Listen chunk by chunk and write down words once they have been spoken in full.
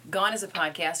Gone is a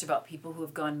podcast about people who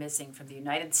have gone missing from the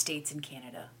United States and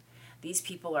Canada. These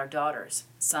people are daughters,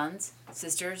 sons,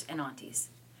 sisters, and aunties.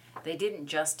 They didn't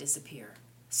just disappear.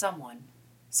 Someone,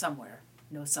 somewhere,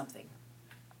 knows something.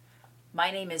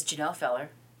 My name is Janelle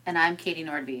Feller. And I'm Katie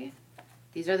Nordby.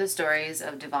 These are the stories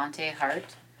of Devonte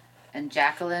Hart and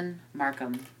Jacqueline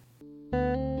Markham.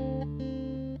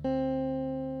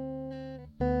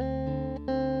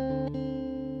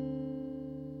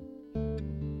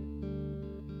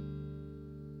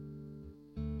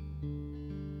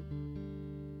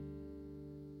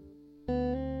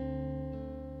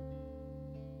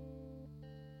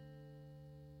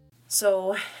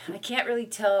 So, I can't really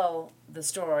tell the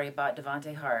story about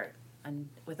Devonte Hart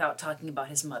without talking about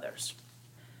his mothers.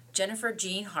 Jennifer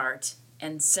Jean Hart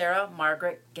and Sarah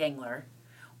Margaret Gangler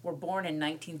were born in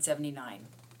 1979.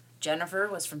 Jennifer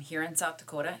was from Huron, South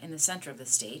Dakota, in the center of the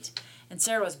state, and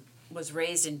Sarah was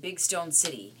raised in Big Stone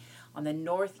City on the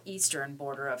northeastern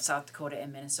border of South Dakota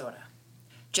and Minnesota.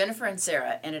 Jennifer and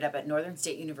Sarah ended up at Northern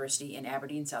State University in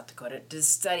Aberdeen, South Dakota, to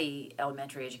study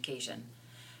elementary education.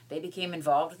 They became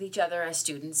involved with each other as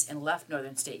students and left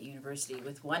Northern State University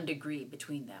with 1 degree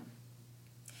between them.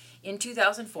 In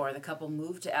 2004, the couple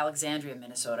moved to Alexandria,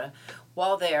 Minnesota.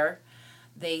 While there,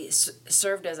 they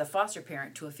served as a foster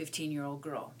parent to a 15-year-old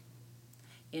girl.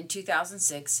 In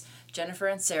 2006, Jennifer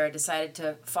and Sarah decided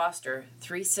to foster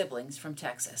 3 siblings from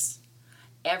Texas.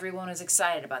 Everyone was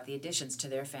excited about the additions to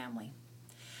their family.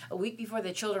 A week before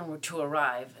the children were to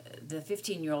arrive, the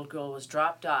 15-year-old girl was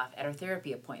dropped off at her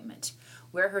therapy appointment,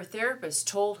 where her therapist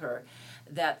told her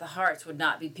that the Harts would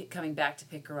not be coming back to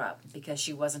pick her up because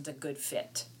she wasn't a good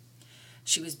fit.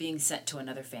 She was being sent to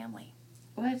another family.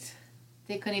 What?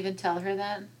 They couldn't even tell her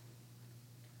that?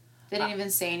 They didn't even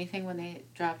say anything when they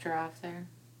dropped her off there?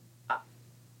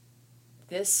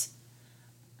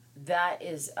 That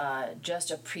is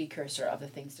just a precursor of the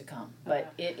things to come.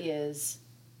 But it is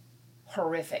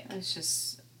horrific. It's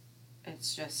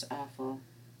just awful.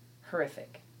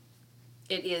 Horrific.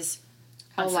 It is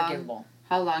How unforgivable.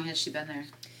 How long has she been there?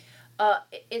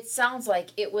 It sounds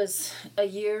like it was a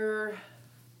year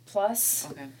plus.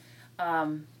 Okay.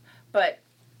 But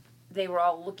they were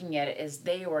all looking at it as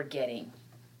they were getting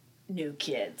new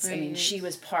kids. Right. I mean, she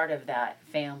was part of that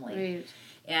family. Right.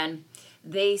 And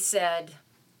they said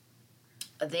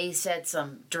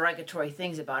some derogatory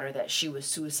things about her, that she was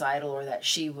suicidal, or that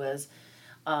she was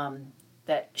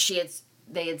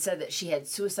they had said that she had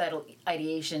suicidal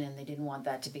ideation, and they didn't want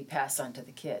that to be passed on to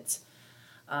the kids.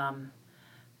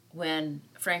 When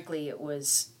frankly it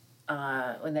was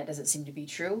when that doesn't seem to be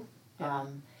true. Yeah.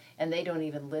 And they don't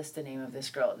even list the name of this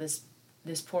girl,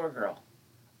 this poor girl.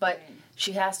 But Right.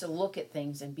 she has to look at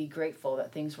things and be grateful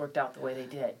that things worked out the way they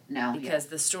did. Because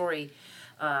the story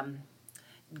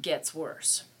gets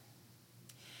worse.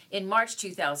 In March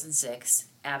 2006,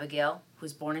 Abigail, who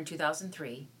was born in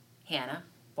 2003, Hannah,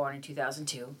 born in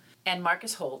 2002, and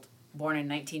Marcus Holt, born in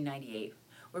 1998,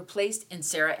 were placed in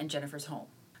Sarah and Jennifer's home.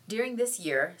 During this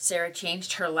year, Sarah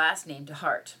changed her last name to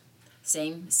Hart.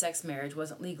 Same-sex marriage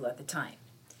wasn't legal at the time.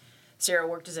 Sarah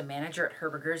worked as a manager at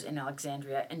Herberger's in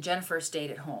Alexandria, and Jennifer stayed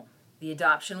at home. The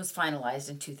adoption was finalized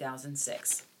in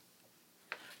 2006.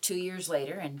 2 years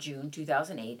later, in June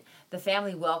 2008, the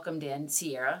family welcomed in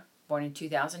Sierra, born in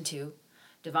 2002,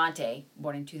 Devonte,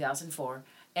 born in 2004,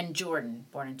 and Jordan,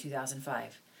 born in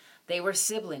 2005. They were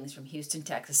siblings from Houston,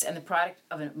 Texas, and the product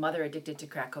of a mother addicted to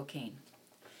crack cocaine.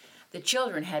 The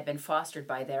children had been fostered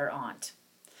by their aunt.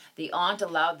 The aunt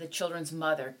allowed the children's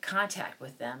mother contact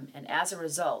with them, and as a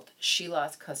result, she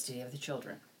lost custody of the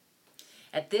children.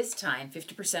 At this time,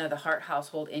 50% of the Hart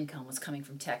household income was coming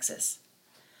from Texas.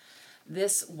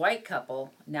 This white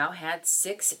couple now had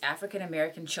 6 African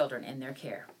American children in their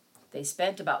care. They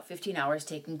spent about 15 hours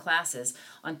taking classes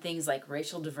on things like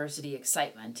racial diversity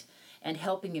excitement and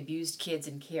helping abused kids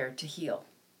in care to heal.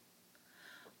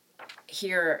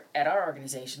 Here at our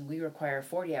organization, we require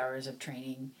 40 hours of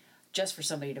training just for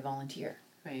somebody to volunteer.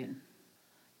 Right.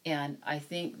 And I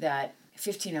think that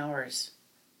 15 hours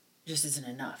just isn't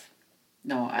enough.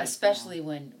 No, especially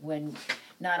when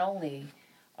not only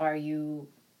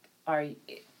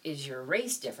is your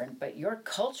race different, but your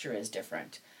culture is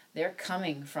different. They're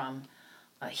coming from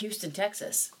Houston,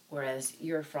 Texas, whereas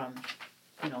you're from,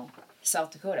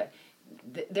 South Dakota.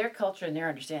 Their culture and their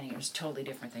understanding is totally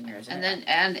different than yours. And then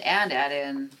add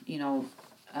in,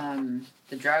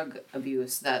 the drug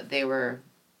abuse that they were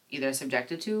either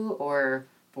subjected to or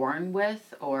born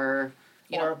with, or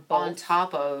on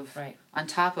top of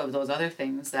those other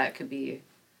things that could be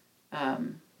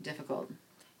difficult.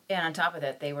 And on top of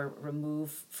that, they were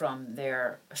removed from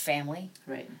their family,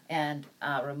 right, and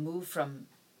removed from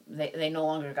they no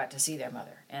longer got to see their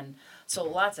mother. And so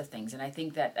lots of things. And I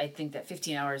think that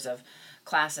 15 hours of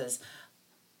classes,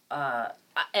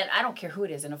 and I don't care who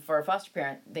it is, and for a foster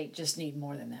parent, they just need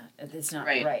more than that. It's not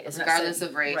right. It's regardless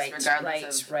of race,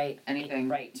 regardless of anything.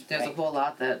 There's a whole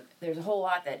lot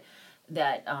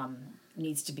that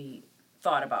needs to be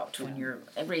thought about when you're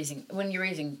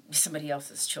raising somebody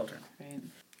else's children. Right.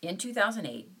 In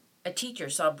 2008, a teacher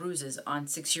saw bruises on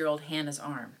 6-year-old Hannah's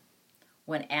arm.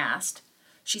 When asked,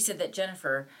 she said that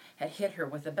Jennifer had hit her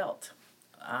with a belt.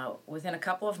 Within a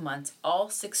couple of months, all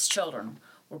 6 children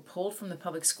were pulled from the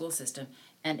public school system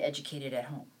and educated at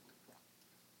home.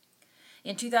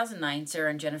 In 2009, Sarah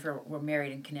and Jennifer were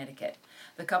married in Connecticut.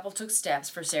 The couple took steps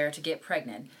for Sarah to get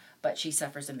pregnant, but she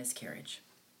suffers a miscarriage.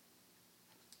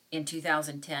 In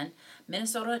 2010,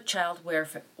 Minnesota Child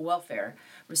Welfare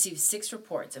received 6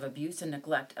 reports of abuse and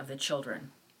neglect of the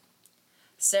children.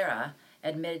 Sarah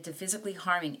admitted to physically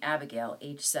harming Abigail,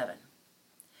 age 7.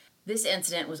 This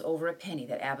incident was over a penny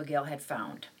that Abigail had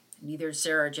found. Neither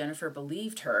Sarah or Jennifer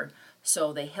believed her,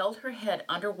 so they held her head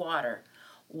underwater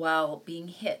while being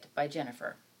hit by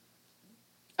Jennifer.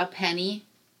 A penny?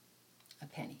 A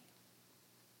penny.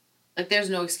 Like, there's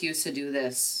no excuse to do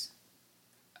this,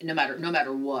 no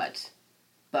matter what,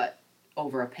 but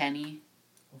over a penny?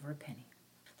 Over a penny.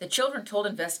 The children told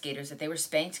investigators that they were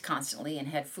spanked constantly and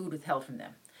had food withheld from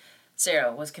them.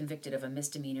 Sarah was convicted of a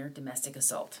misdemeanor domestic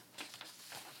assault.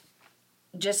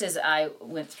 Just as I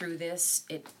went through this,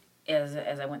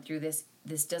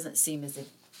 this doesn't seem as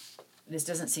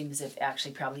if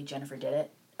actually probably Jennifer did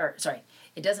it.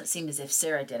 It doesn't seem as if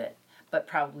Sarah did it, but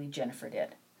probably Jennifer did.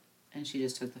 And she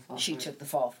just took the fall. She took the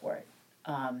fall for it.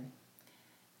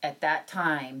 At that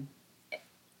time,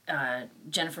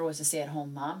 Jennifer was a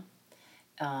stay-at-home mom,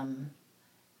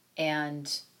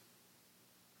 and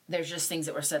there's just things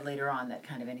that were said later on that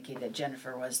kind of indicate that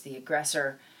Jennifer was the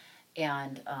aggressor,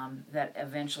 and that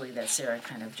eventually that Sarah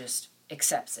kind of just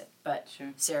accepts it. But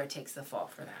sure. Sarah takes the fall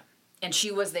for that. And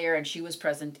she was there, and she was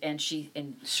present, and she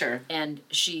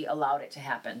allowed it to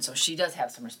happen. So she does have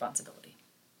some responsibility.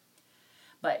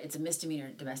 But it's a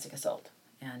misdemeanor domestic assault,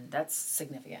 and that's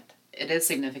significant. It is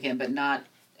significant, but not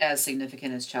as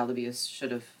significant as child abuse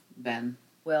should have been.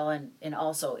 Well, and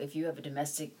also if you have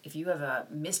a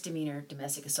misdemeanor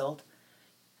domestic assault,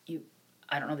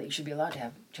 I don't know that you should be allowed to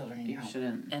have children in your home. You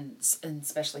shouldn't. And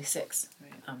especially 6.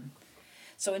 Right.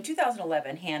 So in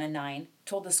 2011, Hannah, 9,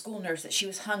 told the school nurse that she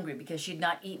was hungry because she had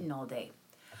not eaten all day.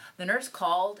 The nurse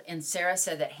called, and Sarah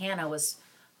said that Hannah was,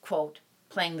 quote,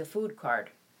 playing the food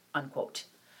card, unquote,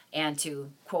 and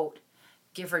to, quote,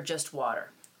 give her just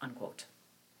water, unquote.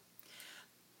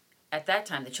 At that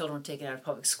time, the children were taken out of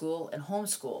public school and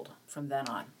homeschooled from then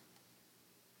on.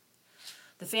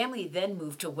 The family then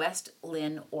moved to West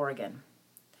Lynn, Oregon.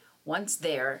 Once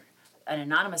there, an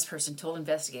anonymous person told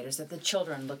investigators that the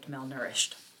children looked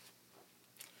malnourished.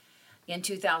 In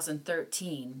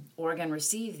 2013, Oregon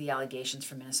received the allegations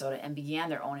from Minnesota and began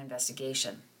their own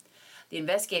investigation. The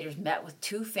investigators met with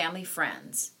 2 family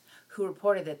friends who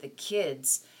reported that the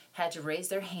kids had to raise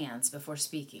their hands before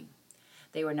speaking.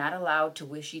 They were not allowed to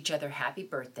wish each other happy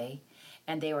birthday,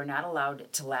 and they were not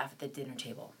allowed to laugh at the dinner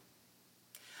table.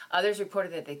 Others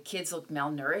reported that the kids looked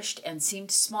malnourished and seemed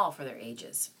small for their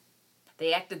ages.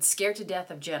 They acted scared to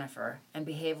death of Jennifer and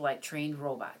behaved like trained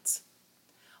robots.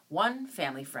 One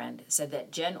family friend said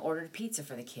that Jen ordered pizza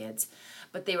for the kids,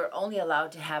 but they were only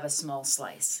allowed to have a small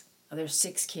slice. Now, there's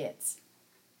 6 kids.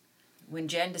 When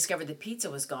Jen discovered the pizza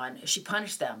was gone, she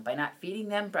punished them by not feeding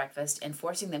them breakfast and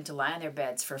forcing them to lie on their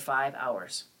beds for 5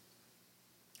 hours.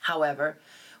 However,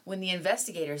 when the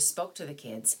investigators spoke to the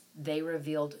kids, they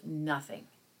revealed nothing.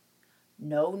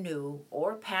 No new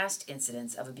or past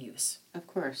incidents of abuse. Of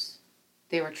course.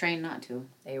 They were trained not to.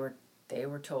 They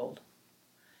were told.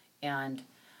 And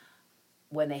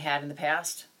when they had in the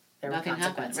past, there were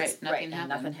consequences. Nothing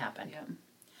happened. Yeah.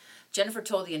 Jennifer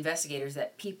told the investigators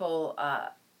that people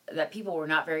were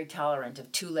not very tolerant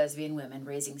of 2 lesbian women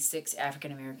raising 6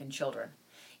 African American children.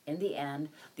 In the end,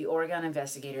 the Oregon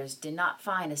investigators did not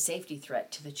find a safety threat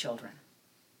to the children.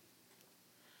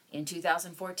 In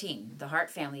 2014, the Hart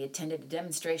family attended a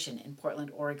demonstration in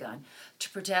Portland, Oregon, to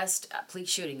protest a police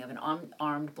shooting of an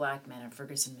unarmed black man in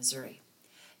Ferguson, Missouri.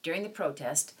 During the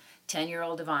protest,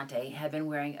 10-year-old Devante had been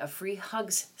wearing a free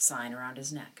hugs sign around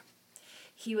his neck.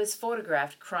 He was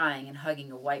photographed crying and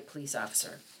hugging a white police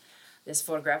officer. This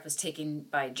photograph was taken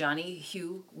by Johnny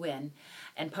Hugh Wynn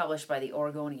and published by the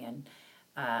Oregonian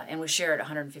and was shared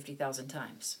 150,000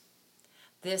 times.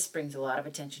 This brings a lot of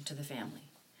attention to the family.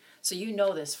 So you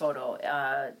know this photo.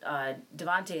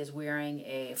 Devante is wearing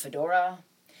a fedora.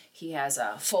 He has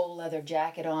a faux leather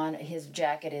jacket on. His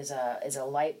jacket is a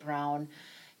light brown,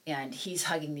 and he's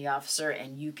hugging the officer,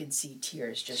 and you can see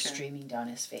tears just streaming down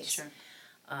his face. Sure.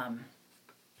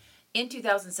 In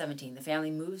 2017, the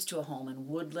family moves to a home in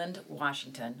Woodland,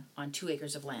 Washington, on 2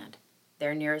 acres of land.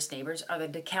 Their nearest neighbors are the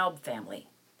DeKalb family.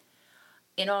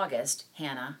 In August,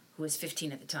 Hannah, who was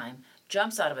 15 at the time,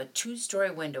 jumps out of a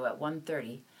 2-story window at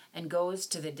 1:30 and goes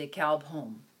to the DeKalb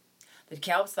home. The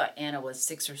DeKalbs thought Anna was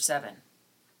 6 or 7.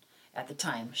 At the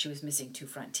time, she was missing 2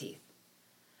 front teeth.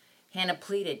 Hannah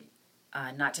pleaded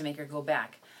not to make her go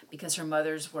back because her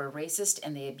mothers were racist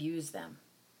and they abused them.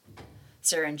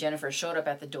 Sarah and Jennifer showed up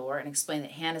at the door and explained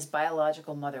that Hannah's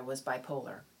biological mother was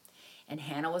bipolar, and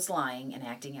Hannah was lying and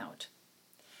acting out.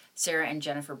 Sarah and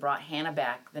Jennifer brought Hannah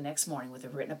back the next morning with a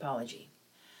written apology.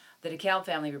 The DeKalb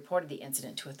family reported the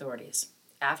incident to authorities.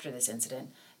 After this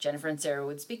incident, Jennifer and Sarah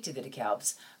would speak to the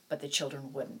DeKalbs, but the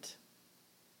children wouldn't.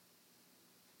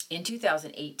 In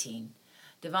 2018,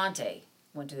 Devante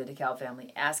went to the DeKalb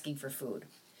family asking for food.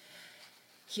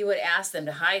 He would ask them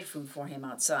to hide food for him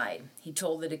outside. He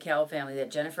told the DeKalb family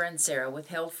that Jennifer and Sarah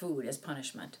withheld food as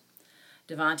punishment.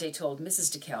 Devante told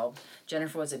Mrs. DeKalb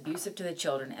Jennifer was abusive to the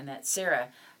children and that Sarah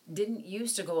didn't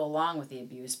used to go along with the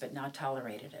abuse but now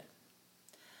tolerated it.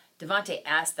 Devante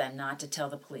asked them not to tell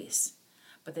the police,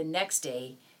 but the next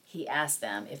day he asked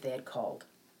them if they had called.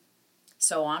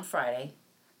 So on Friday,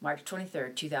 March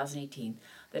 23, 2018,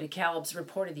 the DeKalbs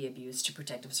reported the abuse to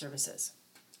Protective Services.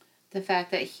 The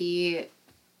fact that he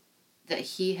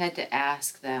had to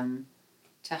ask them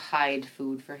to hide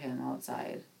food for him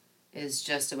outside is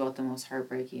just about the most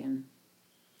heartbreaking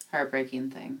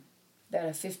thing. That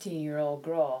a 15-year-old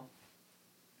girl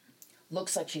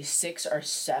looks like she's 6 or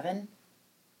 7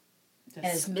 and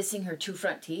is missing her 2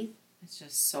 front teeth. It's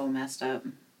just so messed up.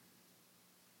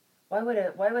 Why would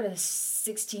a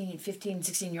 15,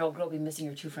 16-year-old girl be missing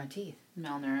her 2 front teeth?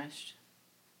 Malnourished.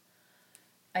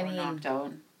 I mean, knocked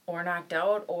out. Or knocked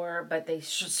out, but they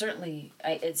certainly.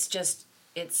 It just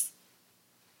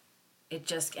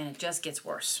gets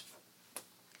worse.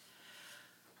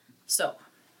 So,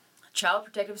 Child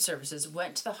Protective Services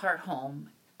went to the Hart home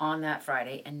on that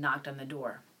Friday and knocked on the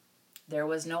door. There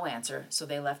was no answer, so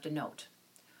they left a note.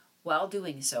 While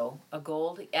doing so, a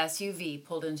gold SUV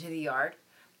pulled into the yard,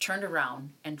 turned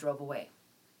around, and drove away.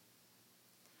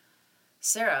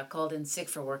 Sarah called in sick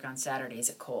for work on Saturdays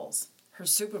at Kohl's. Her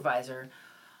supervisor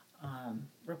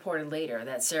reported later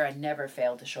that Sarah never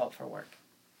failed to show up for work.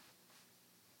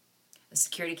 A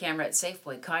security camera at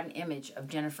Safeway caught an image of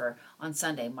Jennifer on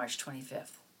Sunday, March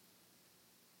 25th.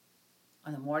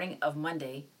 On the morning of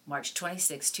Monday, March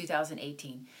 26,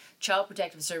 2018, Child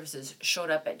Protective Services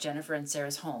showed up at Jennifer and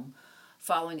Sarah's home,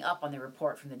 following up on the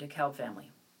report from the DeKalb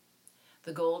family.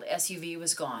 The gold SUV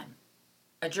was gone.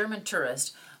 A German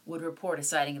tourist would report a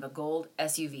sighting of a gold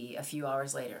SUV a few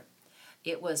hours later.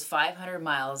 It was 500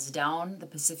 miles down the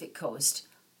Pacific coast,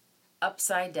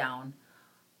 upside down,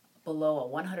 below a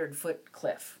 100-foot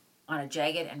cliff, on a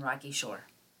jagged and rocky shore.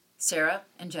 Sarah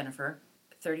and Jennifer,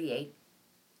 38,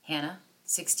 Hannah,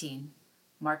 16,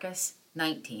 Marcus,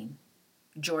 19,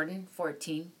 Jordan,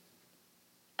 14,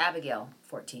 Abigail,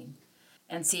 14,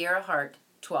 and Sierra Hart,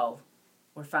 12,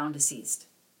 were found deceased.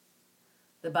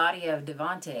 The body of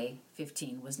Devante,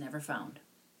 15, was never found.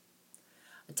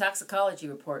 A toxicology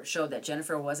report showed that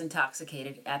Jennifer was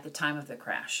intoxicated at the time of the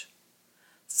crash.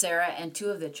 Sarah and 2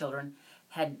 of the children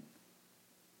had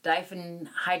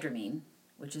diphenhydramine,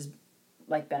 which is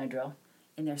like Benadryl,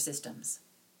 in their systems.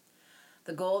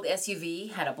 The gold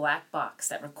SUV had a black box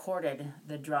that recorded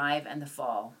the drive and the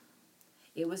fall.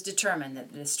 It was determined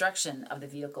that the destruction of the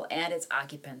vehicle and its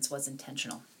occupants was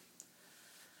intentional.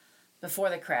 Before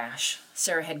the crash,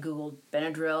 Sarah had Googled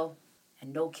Benadryl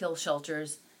and no-kill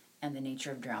shelters and the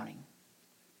nature of drowning.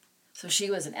 So she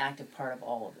was an active part of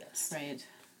all of this. Right.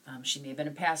 She may have been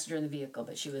a passenger in the vehicle,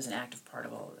 but she was an active part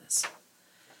of all of this.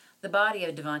 The body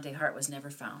of Devante Hart was never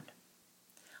found.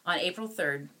 On April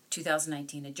 3rd,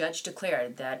 2019, a judge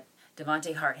declared that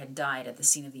Devante Hart had died at the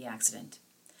scene of the accident.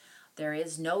 There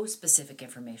is no specific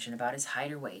information about his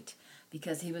height or weight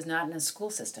because he was not in a school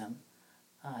system.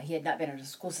 He had not been in a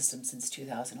school system since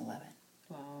 2011.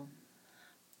 Wow.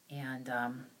 And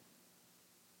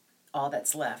all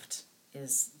that's left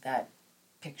is that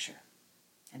picture.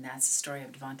 And that's the story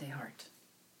of Devante Hart.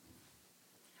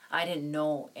 I didn't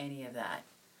know any of that.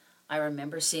 I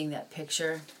remember seeing that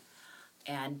picture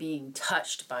and being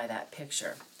touched by that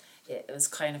picture. It was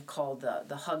kind of called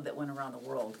the hug that went around the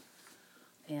world.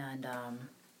 And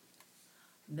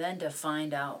then to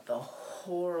find out the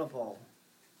horrible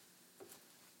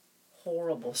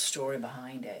story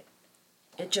behind it,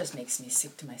 it just makes me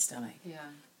sick to my stomach. Yeah.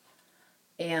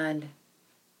 and,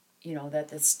 that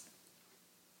this,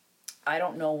 I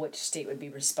don't know which state would be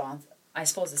responsible. I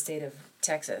suppose the state of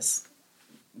Texas,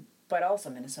 but also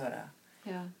Minnesota.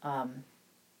 Yeah.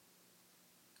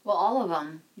 Well, all of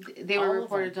them. They were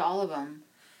reported to all of them.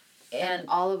 And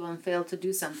all of them failed to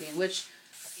do something, which,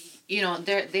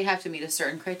 they have to meet a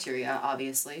certain criteria,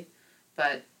 obviously.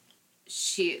 But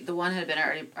the one had been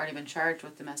already been charged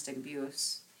with domestic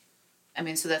abuse. I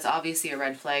mean, so that's obviously a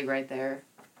red flag right there.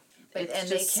 But, it's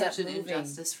just such an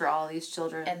injustice for all these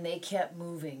children. And they kept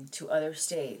moving to other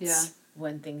states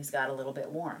when things got a little bit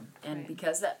warm. And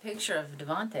because that picture of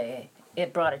Devontae,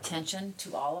 it brought attention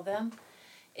to all of them.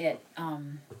 And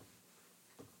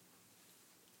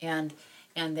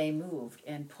they moved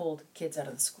and pulled kids out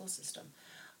of the school system,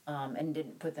 and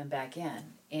didn't put them back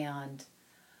in. And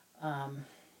I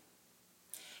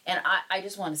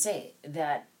just want to say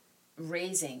that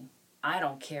raising, I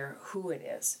don't care who it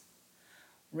is,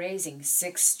 raising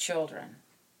 6 children,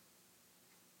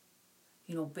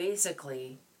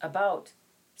 basically about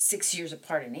 6 years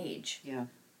apart in age,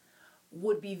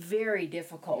 would be very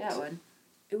difficult. Yeah, it would.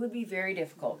 It would be very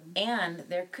difficult. Mm-hmm. And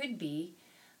there could be,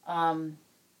 some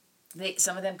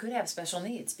of them could have special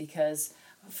needs because,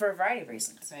 for a variety of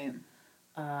reasons. Right.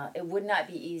 It would not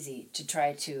be easy to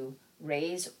try to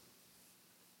raise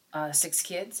 6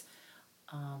 kids,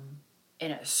 and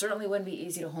it certainly wouldn't be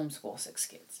easy to homeschool 6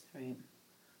 kids. Right.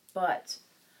 But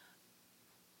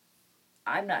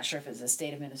I'm not sure if it's the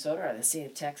state of Minnesota or the state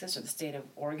of Texas or the state of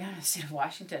Oregon or the state of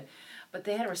Washington, but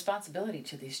they had a responsibility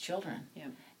to these children. Yeah.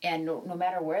 And no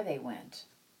matter where they went,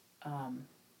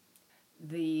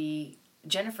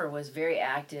 Jennifer was very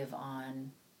active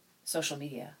on social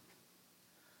media.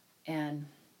 And,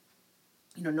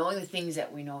 knowing the things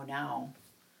that we know now,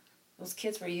 those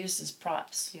kids were used as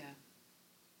props. Yeah.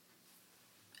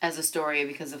 As a story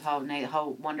because of how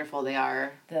wonderful they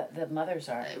are. The mothers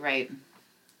are. Right.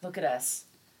 Look at us.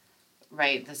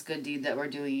 Right, this good deed that we're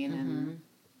doing. Mm-hmm.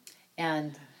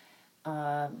 And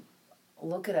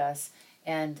look at us.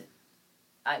 And,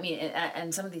 I mean,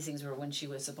 and some of these things were when she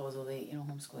was supposedly,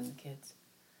 homeschooling the kids.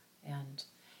 And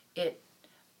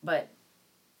but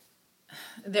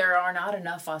there are not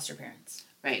enough foster parents.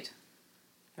 Right.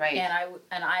 Right. And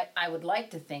I would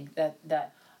like to think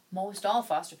that most all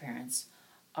foster parents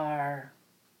are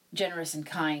generous and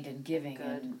kind and giving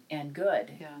and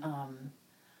good. Yeah.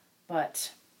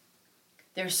 But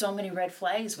there's so many red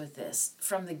flags with this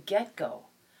from the get-go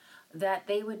that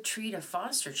they would treat a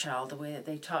foster child the way that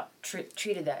they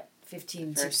treated that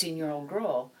 15, 16-year-old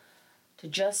girl, to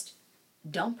just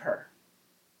dump her.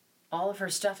 All of her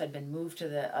stuff had been moved to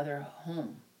the other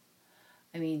home.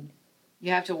 I mean,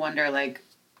 you have to wonder,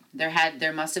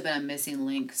 there must have been a missing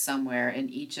link somewhere in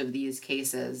each of these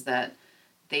cases that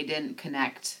they didn't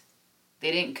connect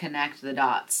the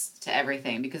dots to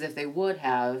everything, because if they would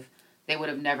have, they would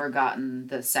have never gotten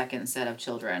the second set of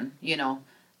children,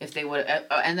 if they would,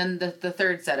 and then the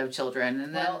third set of children,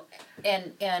 and then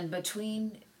and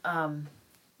between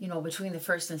between the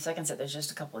first and second set, there's just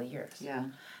a couple of years. Yeah.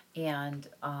 And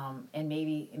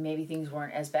maybe things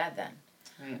weren't as bad then.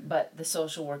 Right. But the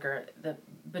social worker,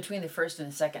 between the first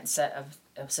and the second set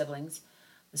of siblings,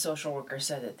 the social worker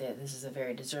said that this is a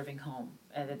very deserving home,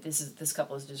 and that this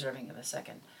couple is deserving of a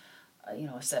second,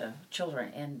 a set of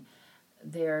children. And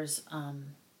there's, I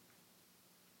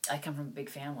come from a big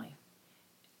family.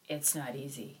 It's not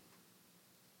easy.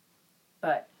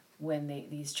 But when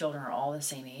these children are all the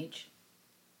same age,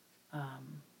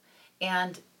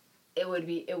 and it would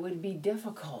be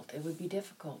difficult. It would be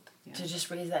difficult to just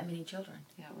raise that many children.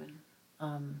 Yeah, it would.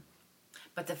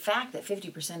 But the fact that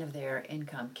 50% of their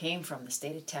income came from the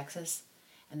state of Texas,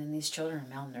 and then these children are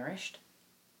malnourished.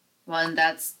 Well, and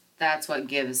that's what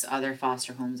gives other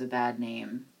foster homes a bad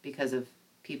name, because of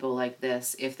people like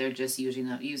this. If they're just using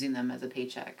them as a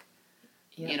paycheck,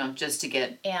 just to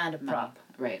get and a prop.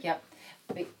 Right. Yep.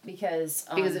 Because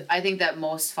I think that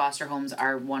most foster homes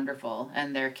are wonderful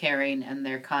and they're caring and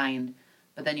they're kind,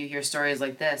 but then you hear stories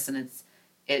like this and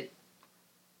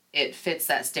it fits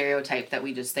that stereotype that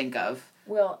we just think of.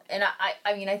 Well, and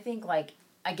I think, I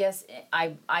guess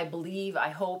I believe, I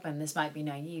hope, and this might be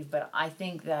naive, but I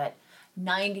think that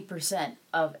 90%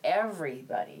 of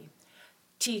everybody,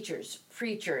 teachers,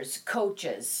 preachers,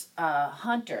 coaches,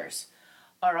 hunters,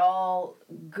 are all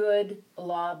good,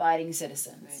 law-abiding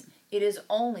citizens. Right. It is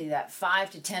only that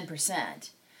 5 to 10%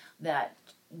 that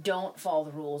don't follow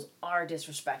the rules, are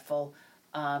disrespectful,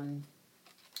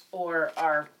 or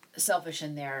are selfish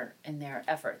in their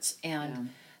efforts. And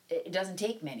it doesn't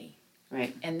take many.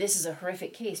 Right. And this is a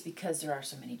horrific case because there are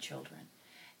so many children.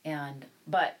 And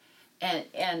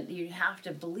you have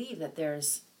to believe that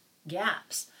there's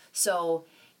gaps. So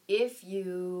if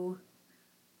you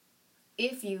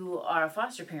are a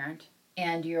foster parent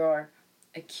and you're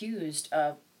accused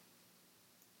of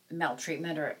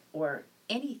maltreatment or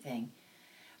anything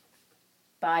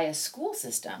by a school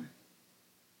system,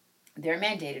 they're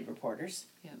mandated reporters.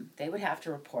 Yeah. They would have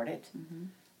to report it. Mm-hmm.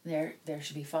 There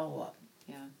should be follow-up.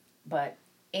 Yeah. But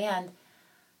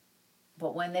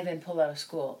when they've been pulled out of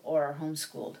school or are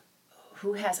homeschooled,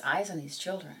 who has eyes on these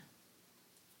children?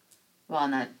 Well,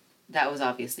 and that was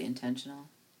obviously intentional.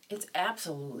 It's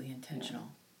absolutely intentional.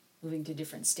 Yeah. Moving to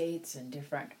different states and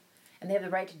they have the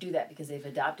right to do that because they've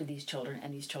adopted these children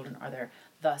and these children are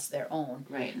thus their own.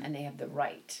 Right. And they have the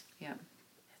right. Yeah.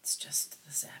 It's just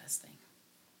the saddest thing.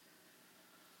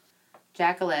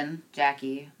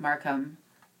 Jackie Markham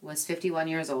was 51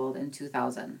 years old in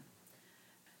 2000.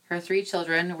 Her 3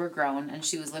 children were grown and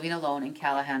she was living alone in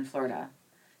Callahan, Florida.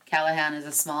 Callahan is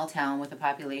a small town with a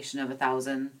population of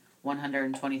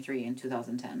 1,123 in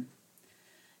 2010.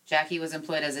 Jackie was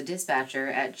employed as a dispatcher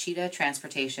at Cheetah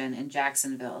Transportation in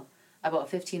Jacksonville, about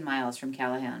 15 miles from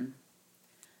Callahan.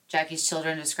 Jackie's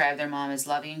children described their mom as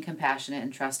loving, compassionate,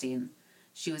 and trusting.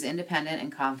 She was independent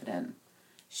and confident.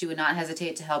 She would not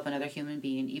hesitate to help another human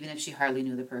being, even if she hardly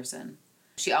knew the person.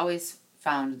 She always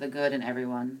found the good in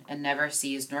everyone, and never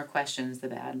sees nor questions the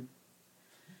bad.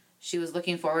 She was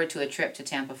looking forward to a trip to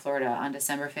Tampa, Florida on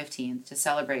December 15th to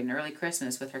celebrate an early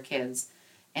Christmas with her kids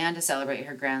and to celebrate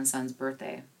her grandson's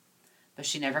birthday. But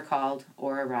she never called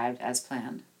or arrived as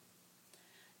planned.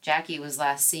 Jackie was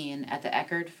last seen at the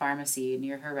Eckerd Pharmacy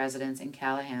near her residence in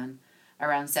Callahan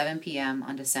around 7 p.m.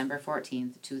 on December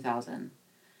 14th, 2000.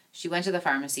 She went to the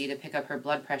pharmacy to pick up her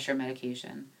blood pressure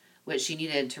medication, which she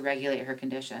needed to regulate her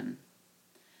condition.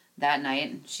 That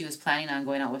night, she was planning on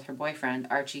going out with her boyfriend,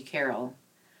 Archie Carroll.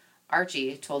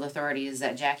 Archie told authorities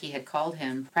that Jackie had called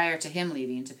him prior to him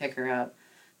leaving to pick her up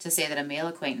to say that a male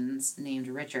acquaintance named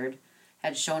Richard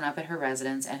had shown up at her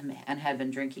residence and had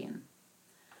been drinking.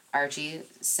 Archie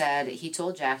said he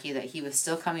told Jackie that he was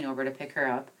still coming over to pick her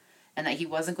up and that he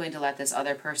wasn't going to let this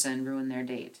other person ruin their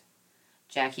date.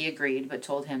 Jackie agreed, but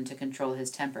told him to control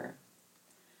his temper.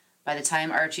 By the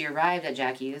time Archie arrived at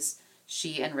Jackie's,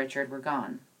 she and Richard were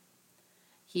gone.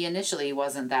 He initially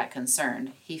wasn't that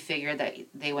concerned. He figured that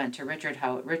they went to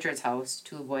Richard's house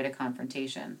to avoid a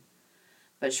confrontation.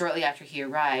 But shortly after he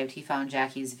arrived, he found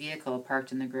Jackie's vehicle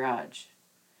parked in the garage.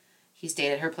 He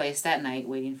stayed at her place that night,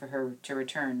 waiting for her to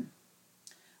return.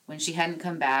 When she hadn't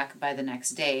come back by the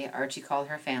next day, Archie called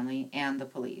her family and the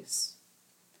police.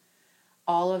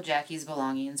 All of Jackie's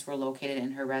belongings were located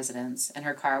in her residence, and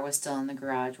her car was still in the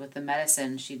garage with the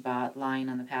medicine she'd bought lying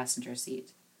on the passenger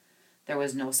seat. There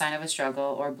was no sign of a struggle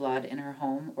or blood in her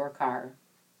home or car.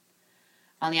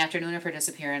 On the afternoon of her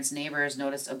disappearance, neighbors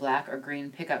noticed a black or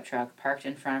green pickup truck parked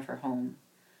in front of her home.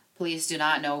 Police do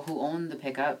not know who owned the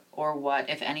pickup or what,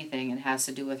 if anything, it has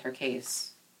to do with her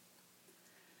case.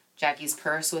 Jackie's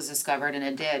purse was discovered in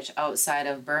a ditch outside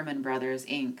of Berman Brothers,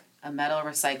 Inc., a metal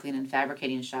recycling and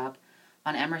fabricating shop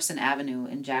on Emerson Avenue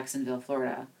in Jacksonville,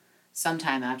 Florida,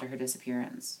 sometime after her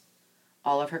disappearance.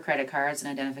 All of her credit cards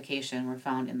and identification were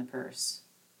found in the purse.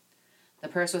 The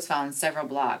purse was found several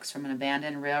blocks from an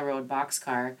abandoned railroad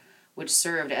boxcar which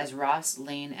served as Ross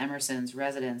Lane Emerson's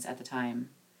residence at the time.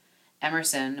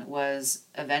 Emerson was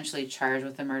eventually charged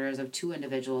with the murders of 2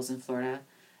 individuals in Florida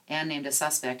and named a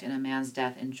suspect in a man's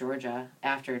death in Georgia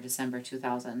after December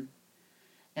 2000.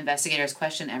 Investigators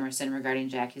questioned Emerson regarding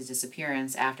Jackie's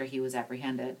disappearance after he was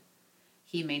apprehended.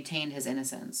 He maintained his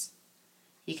innocence.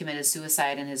 He committed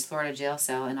suicide in his Florida jail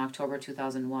cell in October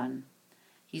 2001.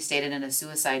 He stated in a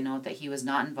suicide note that he was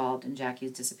not involved in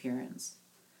Jackie's disappearance.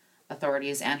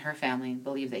 Authorities and her family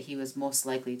believe that he was most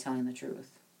likely telling the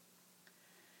truth.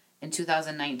 In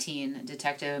 2019,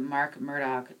 Detective Mark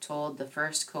Murdoch told the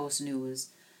First Coast News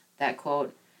that,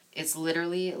 quote, "It's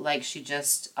literally like she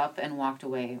just up and walked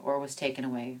away or was taken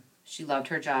away. She loved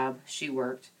her job. She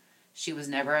worked. She was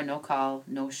never a no-call,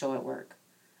 no-show at work,"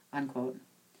 unquote.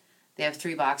 They have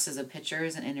 3 boxes of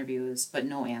pictures and interviews, but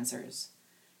no answers.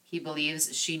 He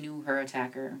believes she knew her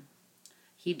attacker.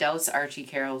 He doubts Archie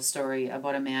Carroll's story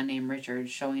about a man named Richard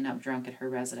showing up drunk at her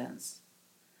residence.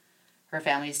 Her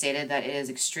family stated that it is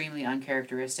extremely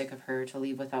uncharacteristic of her to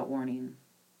leave without warning.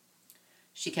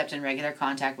 She kept in regular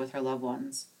contact with her loved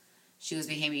ones. She was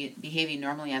behaving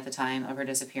normally at the time of her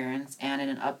disappearance and in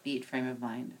an upbeat frame of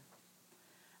mind.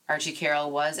 Archie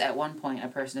Carroll was at one point a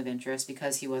person of interest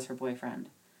because he was her boyfriend.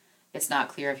 It's not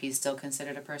clear if he's still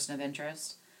considered a person of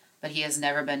interest, but he has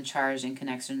never been charged in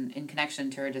connection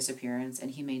to her disappearance,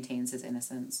 and he maintains his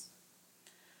innocence.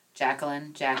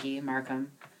 Jackie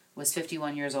Markham, was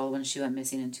 51 years old when she went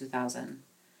missing in 2000.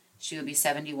 She will be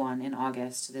 71 in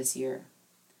August this year.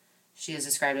 She is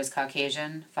described as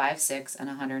Caucasian, 5'6", and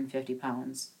 150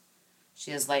 pounds.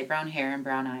 She has light brown hair and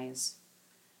brown eyes.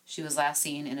 She was last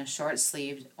seen in a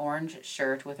short-sleeved orange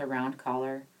shirt with a round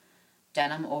collar,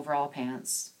 denim overall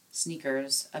pants,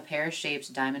 sneakers, a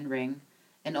pear-shaped diamond ring,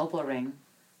 an opal ring,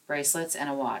 bracelets, and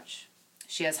a watch.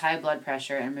 She has high blood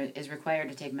pressure and is required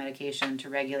to take medication to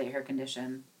regulate her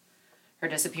condition. Her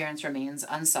disappearance remains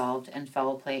unsolved and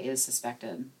foul play is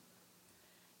suspected.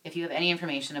 If you have any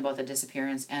information about the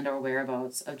disappearance and or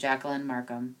whereabouts of Jacqueline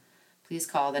Markham, please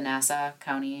call the Nassau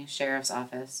County Sheriff's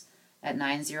Office at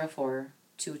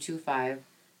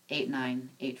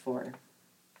 904-225-8984.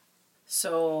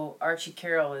 So Archie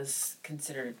Carroll is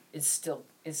still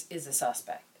a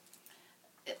suspect.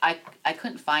 I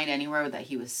couldn't find anywhere that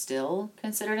he was still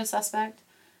considered a suspect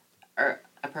or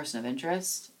a person of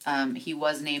interest. He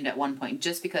was named at one point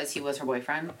just because he was her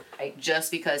boyfriend, right? Just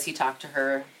because he talked to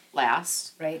her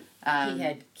last, right? He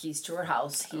had keys to her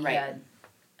house. He had.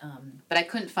 But I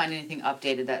couldn't find anything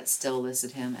updated that still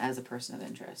listed him as a person of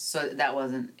interest. So it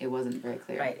wasn't very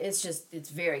clear. Right. It's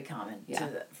very common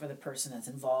for the person that's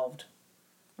involved.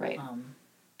 Right.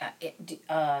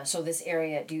 So this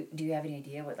area, do you have any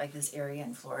idea what like this area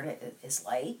in Florida is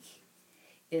like?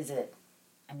 Is it?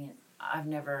 I mean, I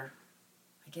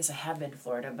guess I have been to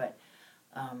Florida, but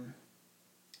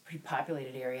pretty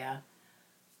populated area.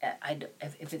 If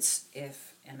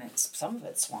some of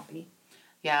it's swampy.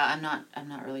 Yeah, I'm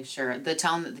not really sure. The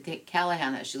town the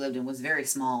Callahan that she lived in was very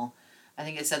small. I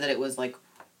think it said that it was like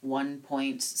 1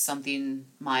 point something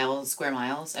square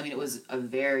miles. I mean, it was a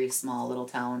very small little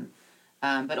town,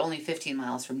 but only 15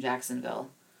 miles from Jacksonville,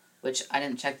 which I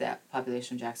didn't check that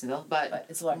population of Jacksonville, but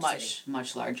it's a large city.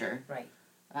 Much larger. Right.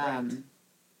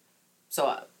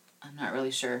 So I'm not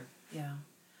really sure. Yeah.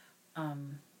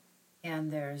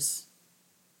 And there's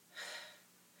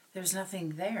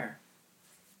nothing there.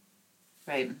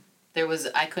 Right.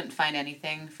 I couldn't find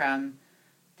anything from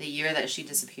the year that she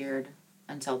disappeared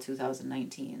until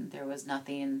 2019. There was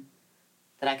nothing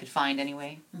that I could find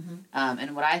anyway. Mm-hmm.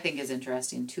 And what I think is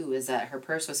interesting too is that her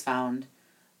purse was found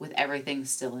with everything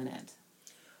still in it.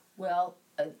 Well,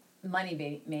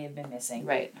 money may have been missing.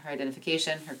 Right. Her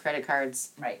identification, her credit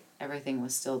cards. Right. Everything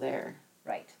was still there.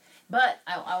 Right. But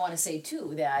I want to say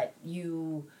too that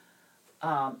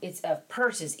it's a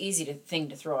purse is easy thing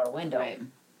to throw out a window. Right.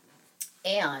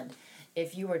 And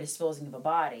if you were disposing of a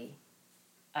body,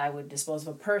 I would dispose of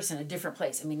a purse in a different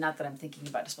place. I mean, not that I'm thinking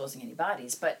about disposing any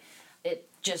bodies, but it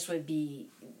just would be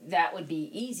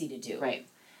easy to do. Right.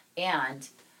 And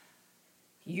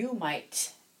you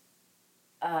might,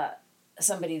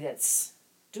 somebody that's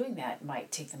doing that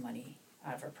might take the money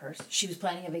out of her purse. She was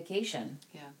planning a vacation.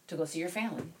 Yeah. To go see her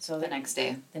family. So the next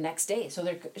day. The next day. So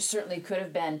there certainly could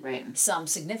have been some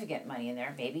significant money in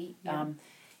there, maybe. Yeah.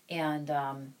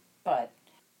 But,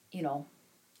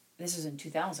 this was in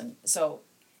 2000. So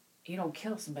you don't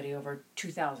kill somebody over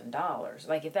 $2,000.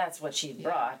 Like if that's what she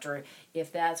brought or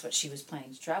if that's what she was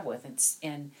planning to travel with.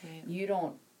 You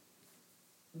don't...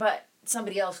 But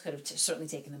somebody else could have certainly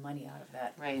taken the money out of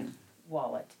that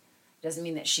wallet. Doesn't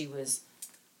mean that she was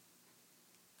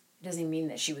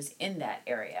in that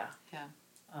area. Yeah.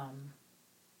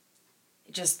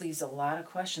 It just leaves a lot of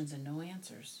questions and no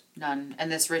answers. None.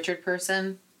 And this Richard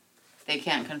person, they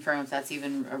can't confirm if that's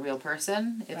even a real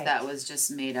person, if that was just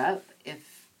made up,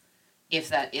 if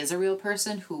that is a real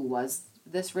person, who was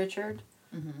this Richard.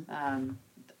 Mm-hmm.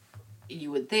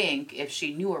 You would think if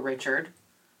she knew a Richard,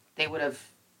 they would have,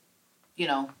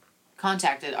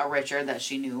 contacted a Richard that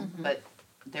she knew, but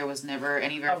there was never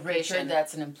any verification. A Richard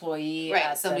that's an employee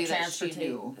at somebody that she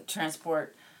knew.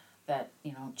 Transport that,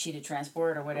 cheated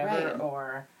transport or whatever,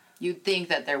 or... You'd think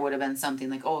that there would have been something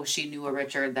like, oh, she knew a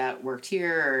Richard that worked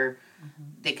here, or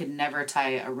they could never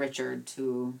tie a Richard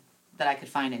that I could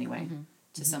find anyway,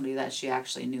 to somebody that she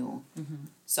actually knew. Mm-hmm.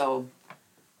 So,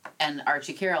 and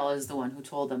Archie Carroll is the one who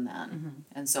told them that. Mm-hmm.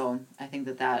 And so I think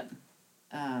that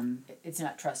it's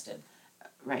not trusted.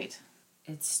 Right.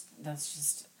 I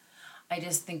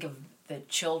just think of the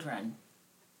children,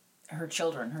 her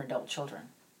adult children.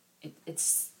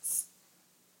 It's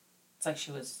like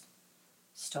she was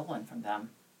stolen from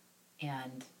them,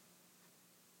 and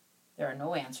there are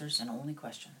no answers and only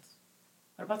questions.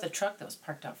 What about the truck that was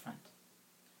parked out front?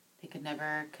 They could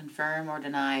never confirm or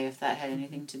deny if that had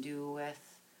anything to do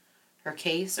with her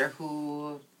case or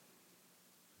who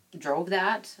drove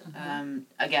that.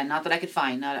 Again, not that I could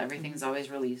find. Not everything's always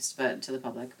released to the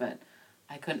public, but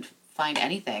I couldn't find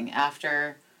anything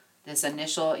after this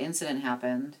initial incident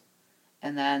happened,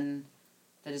 and then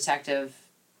the detective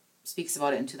speaks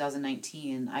about it in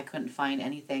 2019. I couldn't find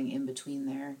anything in between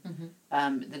there.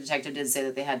 The detective did say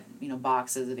that they had,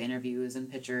 boxes of interviews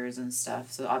and pictures and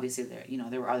stuff. So obviously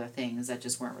there were other things that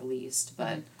just weren't released,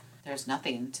 but there's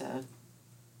nothing to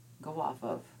go off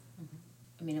of.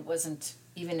 I mean, it wasn't,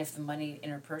 even if the money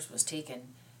in her purse was taken,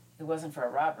 it wasn't for a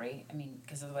robbery. I mean,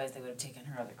 because otherwise they would have taken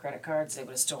her other credit cards, they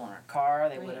would have stolen her car,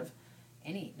 they would have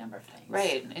any number of things.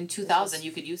 Right. In 2000,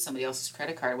 you could use somebody else's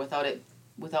credit card without it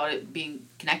being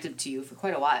connected to you for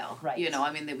quite a while. Right.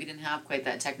 I mean, that we didn't have quite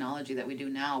that technology that we do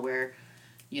now where,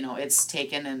 it's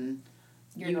taken and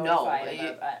you're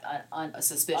notified about a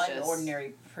suspicious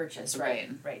unordinary purchase. Right.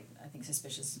 Right. I think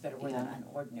suspicious is a better word than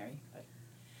unordinary. But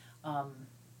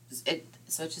it's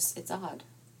odd.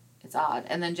 It's odd.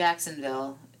 And then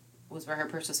Jacksonville was where her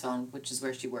purse was found, which is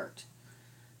where she worked.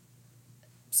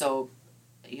 So,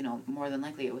 more than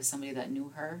likely it was somebody that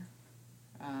knew her.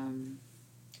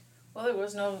 Well, there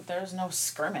was no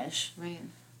skirmish. Right.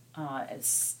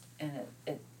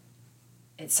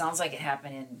 It sounds like it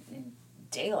happened in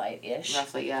daylight-ish.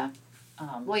 Roughly, yeah.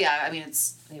 Well, yeah. I mean,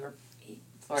 they were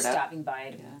Florida. Stopping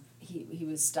by. He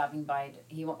was stopping by.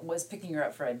 He was picking her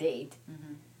up for a date.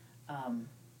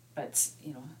 But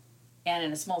and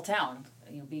in a small town,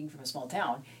 being from a small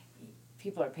town,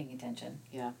 people are paying attention.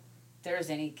 Yeah. If there's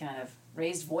any kind of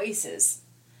raised voices,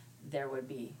 there would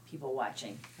be people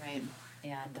watching. Right.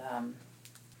 And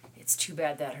it's too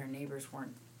bad that her neighbors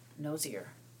weren't nosier,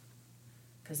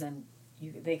 because then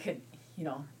they could,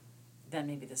 then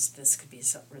maybe this could be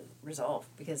resolved,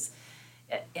 because,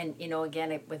 and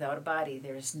again, without a body,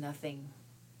 there's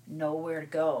nowhere to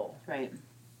go. Right.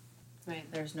 Right.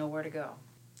 There's nowhere to go.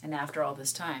 And after all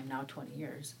this time, now 20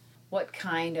 years, what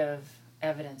kind of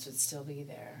evidence would still be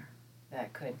there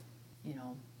that could,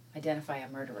 identify a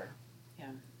murderer?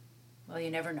 Yeah. Well, you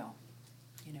never know.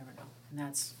 You never know. And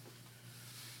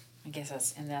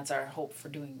that's our hope for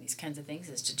doing these kinds of things,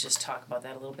 is to just talk about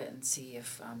that a little bit and see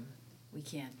if we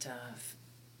can't, if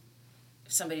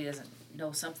somebody doesn't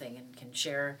know something and can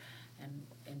share, and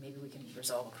maybe we can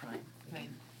resolve a crime. Right.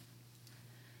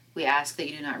 We ask that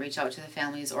you do not reach out to the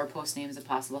families or post names of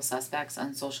possible suspects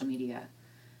on social media.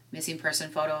 Missing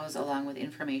person photos, along with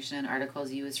information and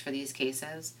articles used for these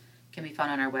cases, can be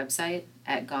found on our website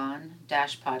at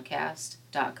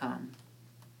gone-podcast.com.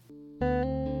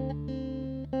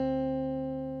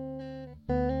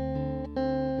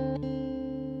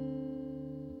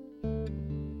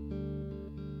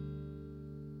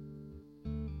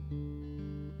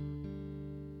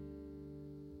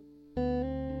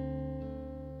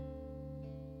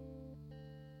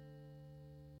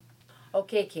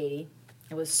 Okay, Katie.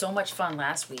 It was so much fun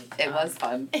last week. It was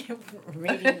fun.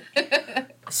 Reading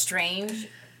strange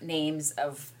names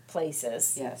of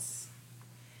places. Yes.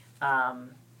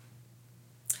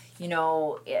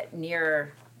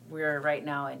 We're right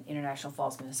now in International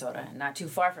Falls, Minnesota, and not too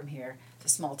far from here, it's a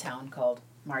small town called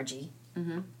Margie.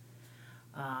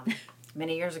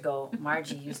 Many years ago,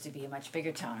 Margie used to be a much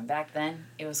bigger town, and back then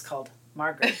it was called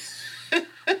Margaret.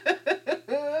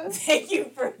 Thank you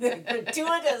for the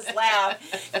gratuitous laugh,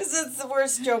 because it's the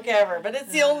worst joke ever, but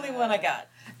it's the only one I got.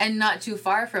 And not too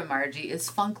far from Margie is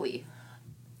Funkley,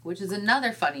 which is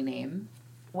another funny name.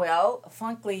 Well,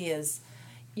 Funkley is,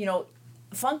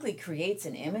 Funkley creates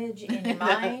an image in your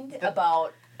mind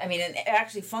about, and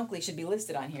actually Funkley should be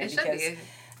listed on here, because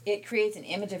it creates an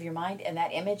image of your mind, and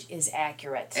that image is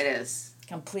accurate. It is.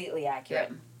 Completely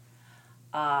accurate.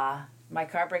 Yep. My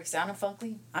car breaks down in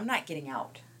Funkley, I'm not getting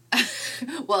out.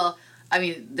 Well,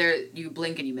 you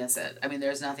blink and you miss it.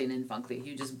 There's nothing in Funkley.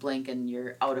 You just blink and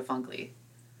you're out of Funkley.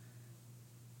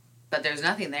 But there's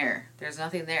nothing there. I'd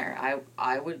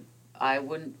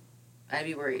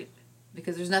be worried.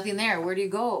 Because there's nothing there. Where do you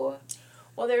go?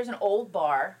 Well, there's an old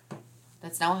bar.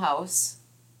 That's now a house.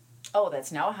 Oh,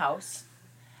 that's now a house.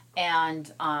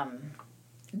 And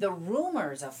the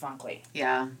rumors of Funkley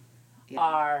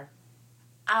are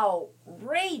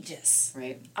outrageous.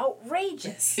 Right.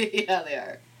 Outrageous. Yeah, they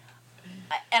are.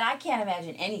 And I can't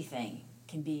imagine anything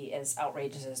can be as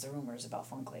outrageous as the rumors about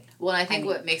Funkley. Well, and I think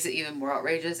what makes it even more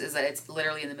outrageous is that it's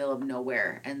literally in the middle of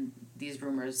nowhere, and these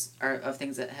rumors are of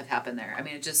things that have happened there.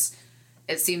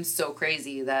 It seems so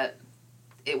crazy that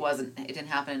it didn't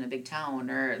happen in a big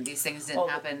town, or these things didn't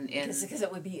happen in... Because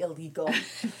it would be illegal.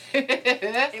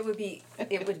 It would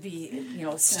be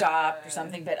stopped or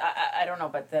something, but I don't know,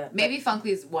 but maybe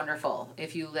Funkley's wonderful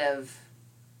if you live...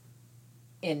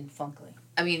 in Funkley.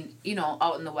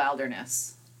 Out in the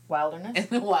wilderness. Wilderness? In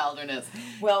the wilderness.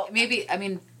 Well... Maybe,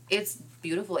 it's a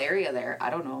beautiful area there.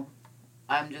 I don't know.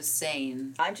 I'm just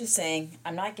saying, I'm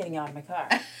not getting out of my car.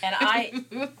 And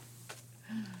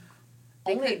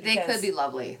They could be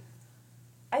lovely.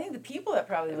 I think the people that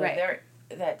probably live there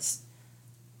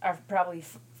are probably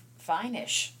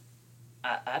fine-ish.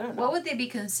 I don't know. What would they be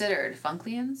considered?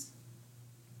 Funklians?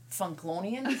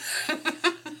 Funklonian?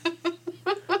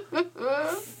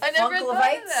 I never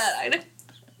thought of that.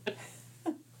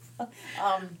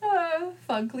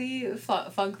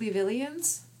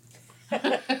 Funklyvillians?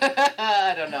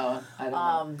 I don't know.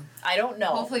 I don't know.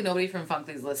 Hopefully nobody from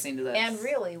Funkly's listening to this. And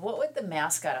really, what would the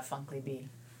mascot of Funkly be?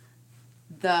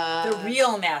 The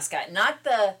real mascot, not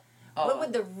the... Oh. What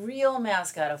would the real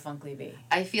mascot of Funkly be?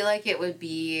 I feel like it would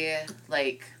be,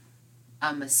 like,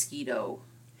 a mosquito.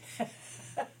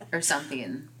 Or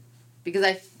something.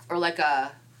 Or like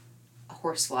a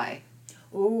horsefly.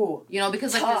 Ooh. You know,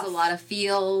 because, like, there's a lot of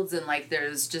fields and, like,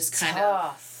 there's just kind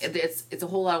of... It's a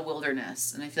whole lot of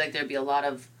wilderness. And I feel like there'd be a lot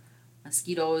of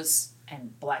mosquitoes.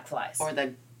 And black flies. Or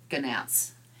the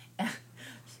gnats.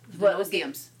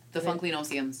 Nosiums. The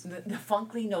Funkly-nosiums. The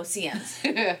Funkly-nosiums.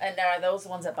 And are those the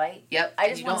ones that bite? Yep. I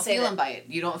just want to say you don't feel them bite.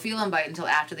 You don't feel them bite until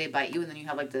after they bite you, and then you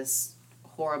have, like, this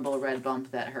horrible red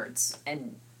bump that hurts.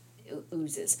 And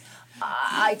oozes.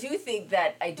 I do think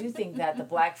that the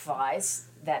black flies,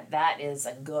 that is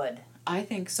a good... I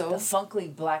think so. The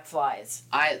Funkly black flies.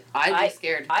 I'd be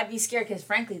scared. I'd be scared because,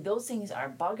 frankly, those things are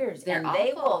buggers. They're awful.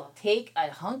 They will take a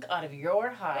hunk out of your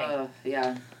hide.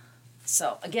 Yeah.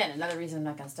 So, again, another reason I'm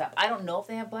not going to stop. I don't know if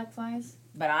they have black flies,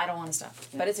 but I don't want to stop.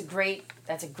 Yeah. But that's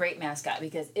a great mascot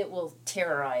because it will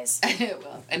terrorize. It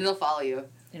will. And it'll follow you.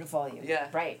 It'll follow you. Yeah.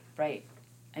 Right.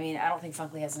 I mean, I don't think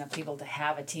Funkly has enough people to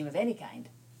have a team of any kind.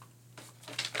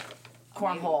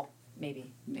 Cornhole,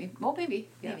 maybe. Well, maybe.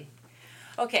 Yeah. Maybe.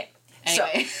 Okay.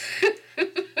 Anyway.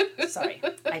 So, sorry,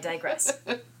 I digress.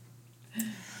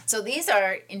 So these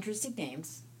are interesting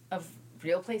names of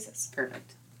real places.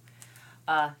 Perfect.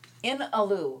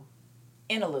 Inaloo,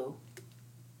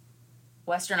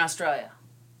 Western Australia.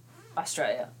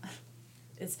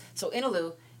 So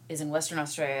Inaloo is in Western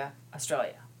Australia.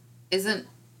 Isn't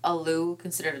a loo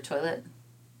considered a toilet?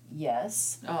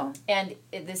 Yes. Oh. And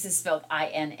this is spelled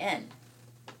INN.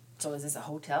 So is this a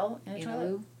hotel in a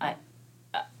toilet?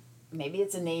 Maybe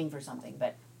it's a name for something,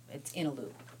 but it's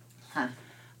Inaloo. Huh.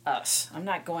 I'm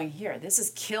not going here. This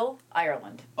is Kill,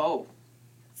 Ireland. Oh.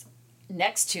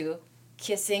 Next to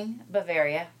Kissing,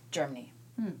 Bavaria, Germany.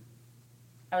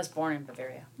 I was born in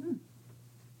Bavaria.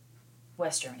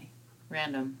 West Germany.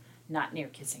 Random. Not near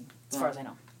Kissing, as far as I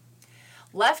know.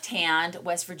 Left hand,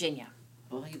 West Virginia.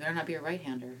 Well, you better not be a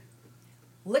right-hander.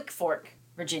 Lickfork,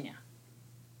 Virginia.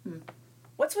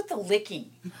 What's with the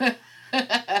licking?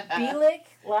 Belick,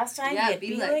 last time? Yeah,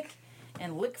 Belick.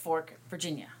 And Lickfork,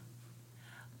 Virginia.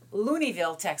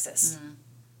 Looneyville, Texas.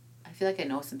 I feel like I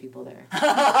know some people there.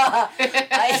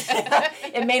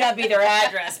 It may not be their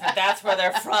address, but that's where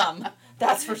they're from.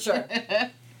 That's for sure.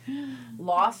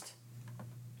 Lost,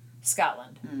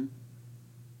 Scotland.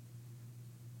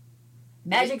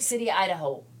 Magic City,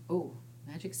 Idaho. Ooh,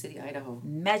 Magic City, Idaho.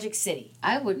 Magic City.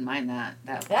 I wouldn't mind that.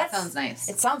 That sounds nice.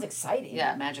 It sounds exciting.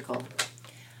 Yeah, magical.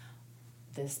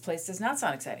 This place does not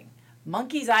sound exciting.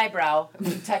 Monkey's Eyebrow,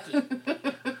 Kentucky.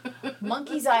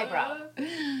 Monkey's Eyebrow.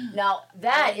 Now,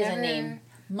 that is a name.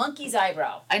 Monkey's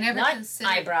Eyebrow. I never not considered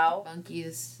eyebrow.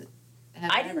 Monkeys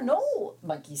had I didn't know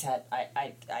monkeys had...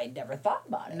 I never thought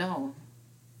about it. No.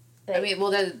 I mean,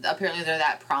 well, apparently they're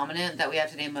that prominent that we have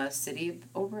to name a city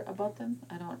about them.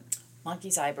 I don't...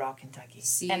 Monkey's Eyebrow, Kentucky.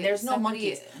 See, and there's no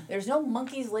monkeys. There's no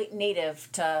monkeys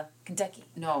native to Kentucky.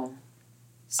 No.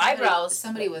 Eyebrows.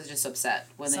 Somebody was just upset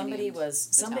when somebody was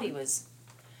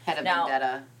had a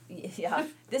vendetta. Yeah,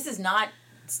 this is not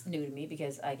new to me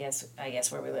because I guess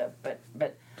where we live, but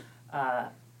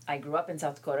I grew up in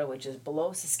South Dakota, which is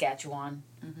below Saskatchewan,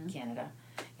 Canada,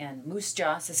 and Moose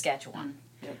Jaw, Saskatchewan.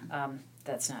 Yep.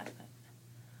 That's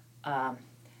not.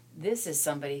 This is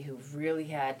somebody who really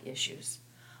had issues.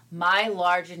 My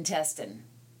large intestine,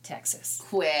 Texas.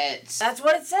 Quit. That's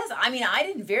what it says. I mean, I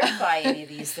didn't verify any of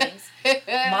these things.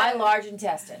 My large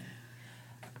intestine.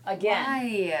 Again.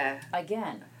 Why?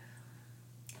 Again.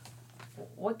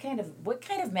 What kind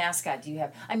of mascot do you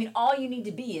have? I mean, all you need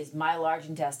to be is my large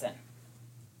intestine.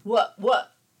 What?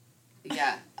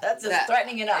 Yeah. That's just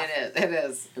threatening enough. It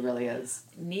is. It really is.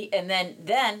 And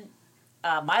then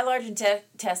my large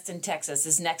intestine, Texas,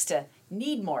 is next to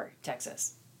Needmore,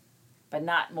 Texas. But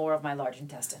not more of my large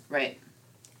intestine. Right.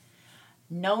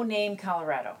 No Name,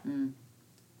 Colorado.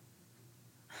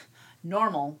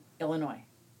 Normal, Illinois.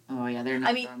 Oh, yeah, they're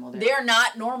not normal there. They're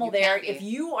not normal there. If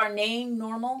you are named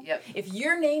normal, yep. If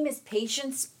your name is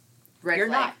Patience, you're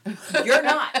not. You're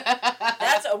not.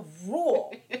 That's a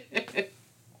rule.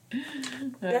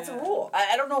 That's a rule.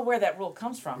 I don't know where that rule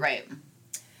comes from. Right.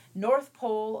 North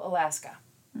Pole, Alaska.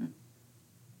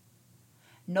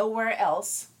 Nowhere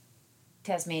Else,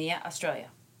 Tasmania, Australia.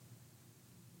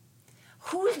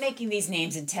 Who is making these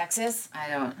names in Texas? I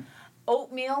don't.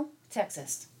 Oatmeal,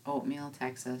 Texas. Oatmeal,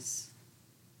 Texas.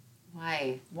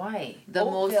 Why? The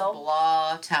Oatville. Most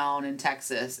blah town in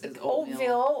Texas is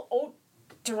Oatmeal. Oatville,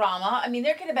 Oatorama. I mean,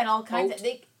 there could have been all kinds of...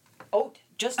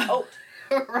 just oat.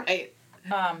 Right.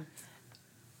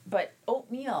 But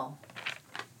oatmeal.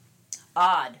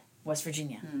 Odd, West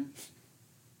Virginia.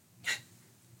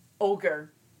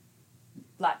 Ogre,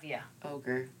 Latvia.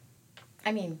 Ogre.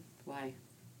 I mean... Why?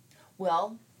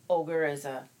 Well, ogre is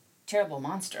a terrible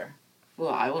monster.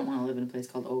 Well, I wouldn't want to live in a place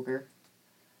called Ogre.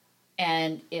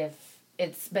 And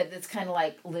but it's kind of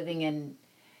like living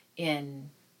in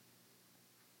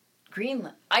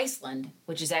Greenland, Iceland,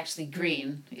 which is actually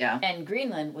green. Yeah. And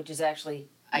Greenland, which is actually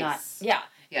ice. Not.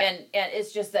 Yeah. And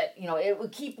it's just that, it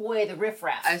would keep away the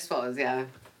riffraff. I suppose, yeah.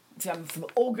 From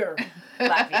Ogre,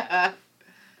 Latvia.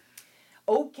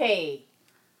 Okay.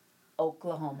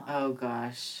 Oklahoma. Oh,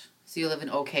 gosh. So you live in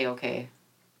okay.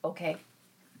 Okay.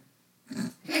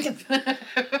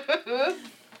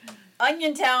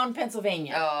 Uniontown,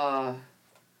 Pennsylvania. Oh.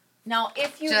 Now,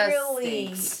 if you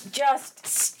just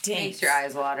stinks. Makes your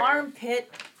eyes water. Armpit,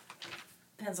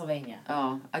 Pennsylvania.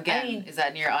 Oh, again, is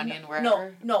that near Onion,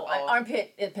 wherever? No.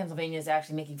 Armpit, Pennsylvania is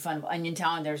actually making fun of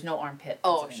Uniontown. There's no armpit.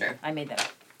 Oh, sure. I made that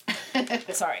up.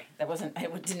 Sorry, I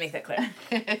didn't make that clear.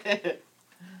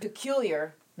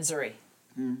 Peculiar, Missouri.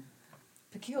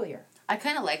 Peculiar. I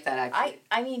kind of like that, actually.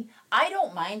 I mean, I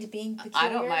don't mind being peculiar. I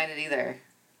don't mind it either.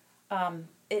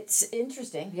 It's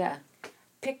interesting. Yeah.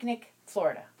 Picnic,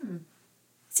 Florida.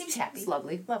 Seems happy. It's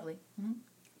lovely. Lovely. Mm-hmm.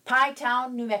 Pie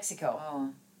Town, New Mexico.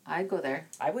 Oh, I'd go there.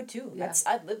 I would too. Yeah.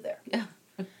 I'd live there. Yeah.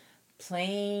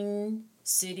 Plain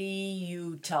City,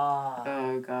 Utah.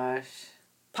 Oh, gosh.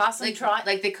 Possum Trot.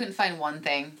 Like they couldn't find one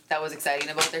thing that was exciting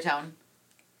about their town.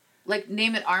 Like,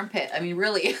 name it Armpit. I mean,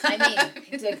 really. I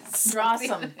mean, to draw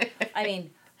some... I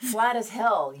mean, flat as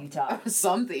hell, Utah.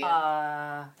 Something.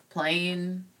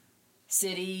 Plain.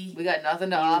 City. We got nothing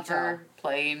to offer.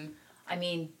 Plain. I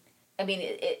mean,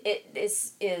 it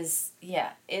is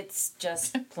yeah, it's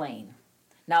just plain.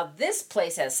 Now, this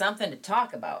place has something to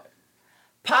talk about.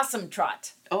 Possum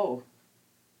Trot. Oh.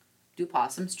 Do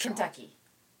possums trot? Kentucky.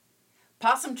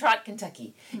 Possum Trot,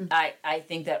 Kentucky. I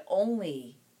think that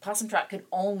Possum Trot could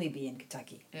only be in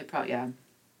Kentucky. It probably.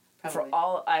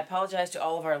 I apologize to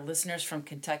all of our listeners from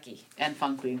Kentucky. And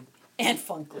Funkley.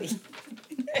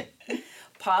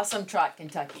 Possum Trot,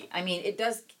 Kentucky. I mean, it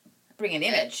does bring an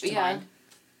image to mind.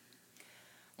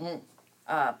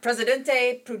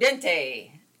 Presidente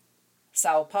Prudente,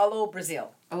 Sao Paulo,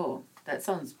 Brazil. Oh, that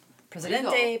sounds.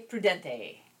 Presidente legal.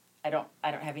 Prudente. I don't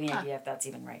have any idea if that's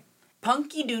even right.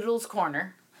 Punky Doodle's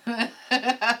Corner.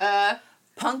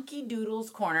 Punky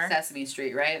Doodle's Corner. Sesame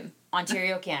Street, right?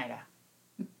 Ontario, Canada.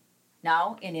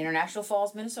 Now, in International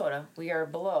Falls, Minnesota, we are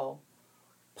below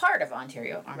part of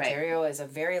Ontario. Ontario is a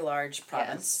very large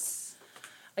province. Yes.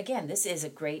 Again, this is a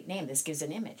great name. This gives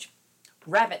an image.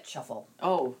 Rabbit Shuffle.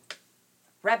 Oh.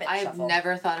 Rabbit Shuffle. I've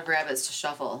never thought of rabbits to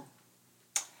shuffle.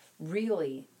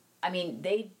 Really? I mean,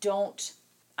 they don't...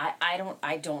 I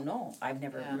don't know. I've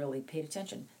never really paid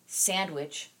attention.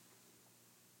 Sandwich,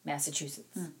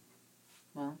 Massachusetts.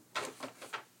 Well,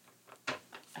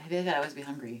 I feel like I'd always be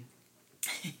hungry.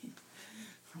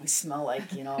 We smell like,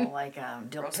 dill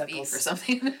roast pickles. Beef or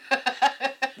something.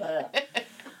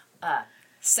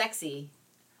 Sexy,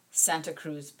 Santa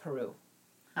Cruz, Peru.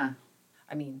 Huh.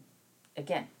 I mean,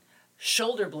 again,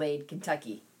 Shoulder Blade,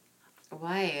 Kentucky.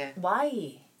 Why?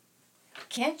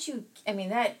 Can't you... I mean,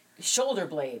 that shoulder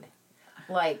blade,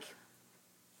 like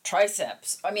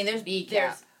triceps. I mean, there's...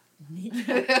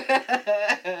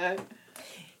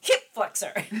 Hip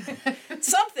flexor.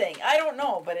 Something. I don't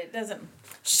know, but it doesn't...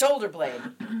 Shoulder blade.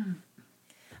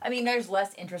 I mean, there's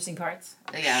less interesting parts.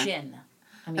 Yeah. Shin.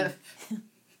 I mean...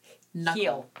 Knuckle.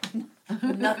 Heel.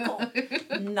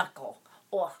 Knuckle.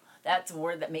 Oh, that's a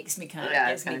word that makes me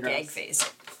gives me gag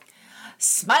face.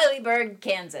 Smileyburg,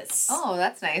 Kansas. Oh,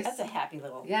 that's nice. That's a happy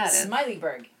little... Yeah, it is.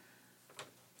 Smileyburg.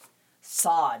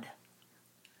 Sod,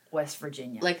 West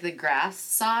Virginia. Like the grass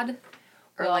sod?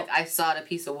 Or like I sawed a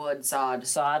piece of wood sod?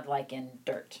 Sod like in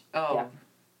dirt. Oh. Yep.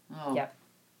 Oh. Yep.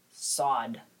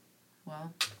 Sod.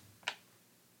 Well,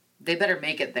 they better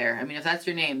make it there. I mean, if that's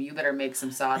your name, you better make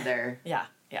some sod there. Yeah.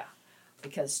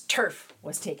 Because turf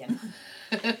was taken.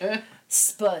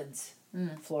 Spuds,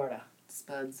 Florida.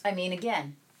 Spuds. I mean,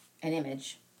 again, an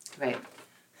image. Right.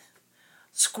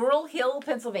 Squirrel Hill,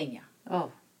 Pennsylvania.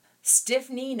 Oh. Stiff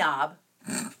Knee Knob.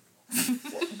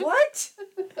 What?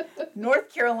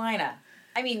 North Carolina.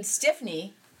 I mean, Stiff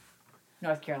Knee,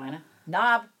 North Carolina.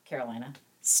 Knob, Carolina.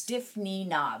 stiff knee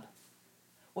knob,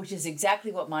 which is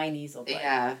exactly what my knees look like.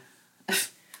 Yeah.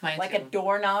 Mine like too. A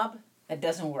doorknob that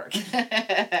doesn't work.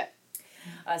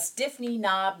 Stiff knee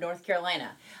knob, North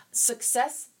Carolina.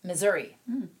 Success, Missouri.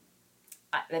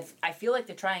 I feel like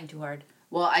they're trying too hard.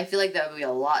 Well, I feel like that would be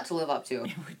a lot to live up to.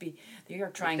 It would be. They are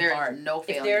trying hard. There's no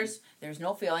failing. If there's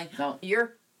no failing. No.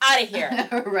 You're out of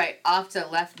here. Right. Off to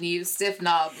left knee, stiff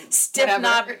knob. Stiff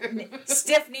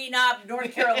knee knob,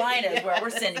 North Carolina is where we're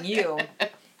sending you.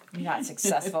 You're not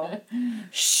successful.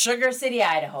 Sugar City,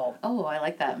 Idaho. Oh, I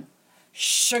like that.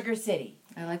 Sugar City.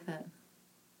 I like that.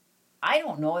 I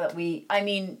don't know that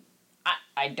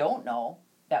I don't know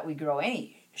that we grow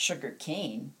any sugar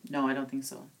cane. No, I don't think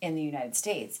so. In the United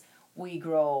States. We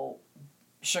grow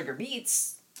sugar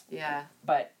beets. Yeah.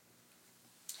 But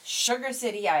Sugar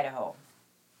City, Idaho.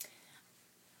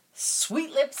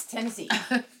 Sweet Lips, Tennessee.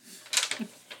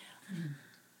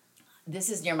 This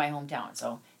is near my hometown,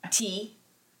 so T,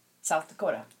 South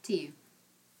Dakota. T.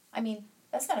 I mean,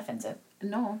 that's not offensive.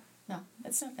 No. No,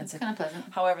 it's not offensive. It's kind of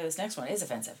pleasant. However, this next one is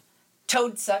offensive.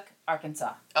 Toadsuck,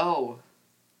 Arkansas. Oh.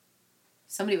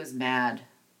 Somebody was mad.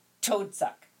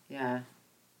 Toadsuck. Yeah.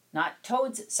 Not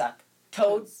toads suck.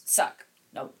 Toads suck.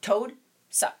 No, toad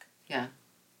suck. Yeah.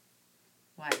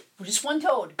 Why? Just one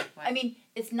toad. Why? I mean,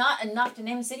 it's not enough to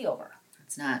name a city over.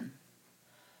 It's not.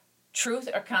 Truth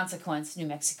or Consequence, New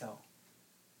Mexico.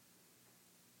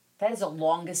 That is the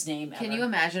longest name ever. Can you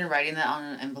imagine writing that on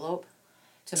an envelope?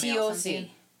 To mail TOC. something?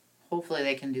 Hopefully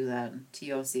they can do that.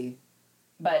 TOC.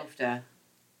 But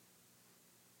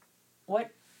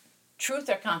what? Truth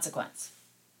or Consequence?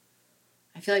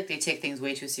 I feel like they take things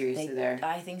way too seriously there.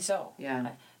 I think so.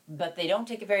 Yeah. But they don't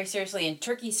take it very seriously in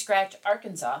Turkey Scratch,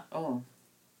 Arkansas. Oh.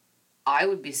 I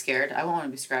would be scared. I won't want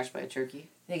to be scratched by a turkey.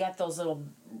 They got those little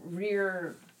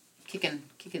rear kicking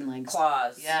legs.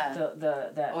 Claws. Yeah.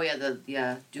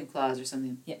 Dew claws or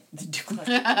something. Yeah, the dew claws.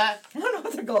 I don't know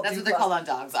what they're called. That's what they're called on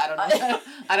dogs. I don't know.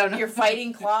 I don't know. Your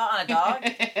fighting claw on a dog?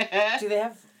 Do they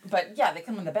have? But yeah, they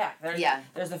come in the back.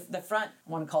 There's the front. I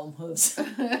want to call them hooves.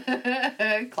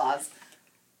 Claws.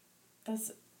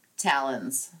 That's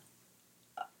talons.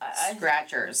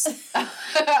 Scratchers.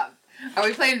 Are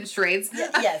we playing charades?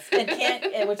 Yes,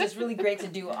 which is really great to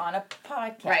do on a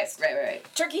podcast. Right.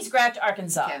 Turkey Scratch,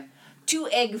 Arkansas. Okay. 2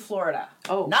 Egg, Florida.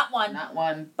 Oh. Not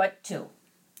one, but 2.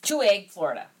 2 Egg,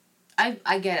 Florida.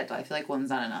 I get it, though. I feel like 1's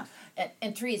not enough.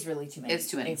 And 3 is really too many. It's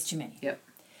too many. It's too many. Yep.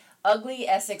 Ugly,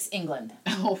 Essex, England.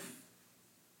 Oh.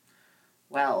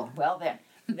 Well. Well, then.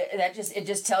 It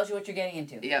just tells you what you're getting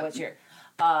into. Yep. What's your...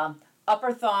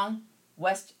 Upper Thong,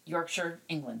 West Yorkshire,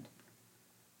 England.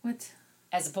 What?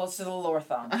 As opposed to the Lower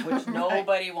Thong, which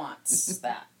nobody wants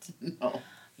that. No.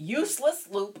 Useless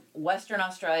Loop, Western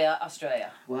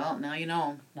Australia. Well, now you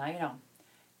know. Now you know.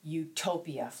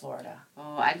 Utopia, Florida.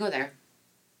 Oh, I'd go there.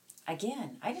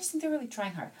 Again, I just think they're really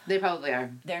trying hard. They probably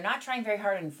are. They're not trying very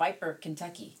hard in Viper,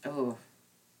 Kentucky. Oh.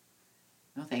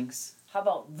 No thanks. How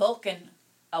about Vulcan,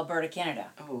 Alberta,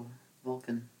 Canada? Oh,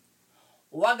 Vulcan.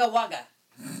 Wagga Wagga.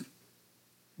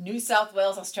 New South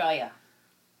Wales, Australia.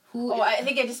 I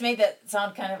think I just made that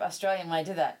sound kind of Australian when I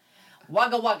did that.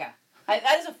 Wagga Wagga.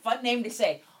 That is a fun name to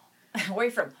say. Where are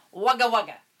you from? Wagga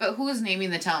Wagga. But who is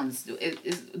naming the towns?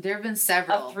 There have been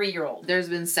several. A 3-year-old. There's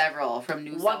been several from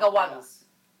New Wagga South Wagga. Wales.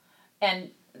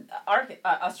 And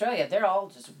Australia, they're all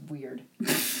just weird.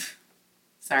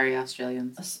 Sorry,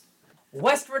 Australians.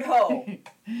 Westward Ho.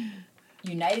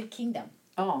 United Kingdom.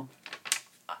 Oh.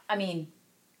 I mean,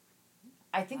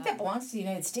 I think that belongs to the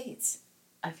United States.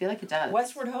 I feel like it does.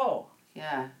 Westward Ho.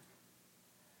 Yeah.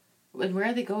 And where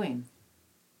are they going?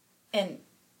 And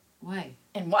why?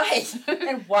 And why?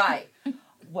 And why?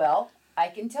 Well, I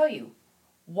can tell you.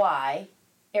 Why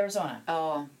Arizona?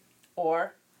 Oh.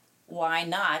 Or why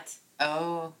not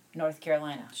North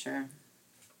Carolina? Sure.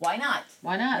 Why not?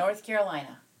 Why not? North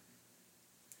Carolina.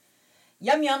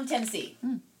 Yum Yum, Tennessee.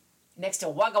 Next to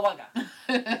Wagga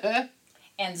Wagga.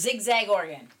 And Zigzag,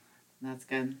 Oregon. That's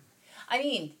good. I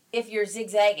mean, if you're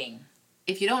zigzagging.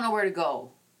 If you don't know where to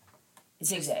go.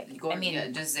 Zigzag.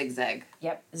 Just zigzag.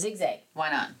 Yep, zigzag.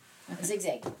 Why not?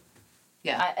 Zigzag.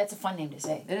 Yeah. That's a fun name to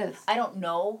say. It is. I don't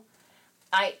know.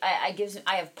 I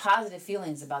have positive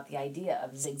feelings about the idea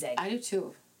of zigzag. I do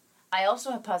too. I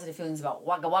also have positive feelings about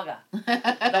Wagga Wagga. Though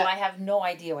I have no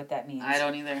idea what that means. I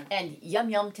don't either. And Yum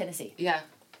Yum, Tennessee. Yeah.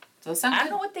 So I don't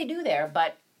know what they do there,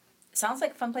 but it sounds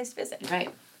like a fun place to visit.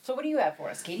 Right. So what do you have for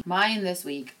us, Katie? Mine this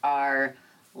week are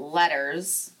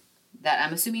letters that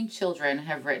I'm assuming children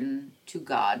have written to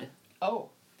God. Oh.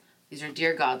 These are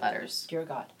Dear God letters. Dear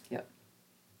God. Yep.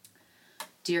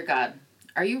 Dear God,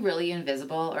 are you really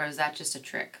invisible or is that just a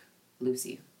trick?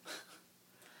 Lucy.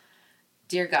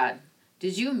 Dear God,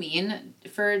 Did you mean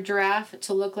for a giraffe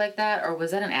to look like that, or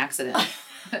was that an accident,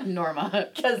 Norma?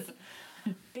 Because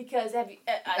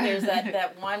there's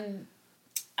that one.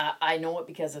 I know it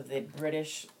because of the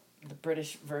British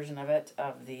version of it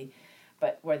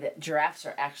but where the giraffes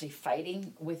are actually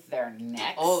fighting with their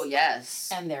necks. Oh yes.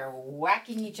 And they're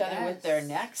whacking each other with their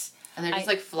necks. And they're just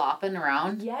like flopping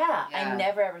around. Yeah, I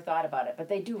never ever thought about it, but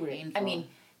they do. I mean,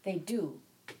 they do.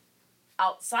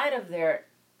 Outside of they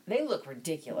look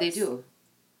ridiculous. They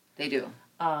do.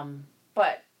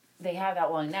 But they have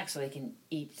that long neck so they can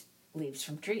eat leaves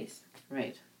from trees.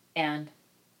 Right. And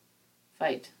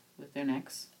fight with their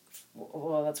necks.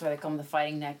 Well, that's why they call them the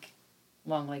fighting neck,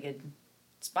 long-legged,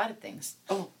 spotted things.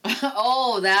 Oh,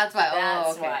 oh, that's why.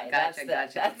 That's okay. why.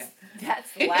 Gotcha.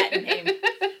 That's the Latin name.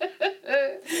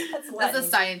 That's a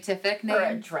scientific name. For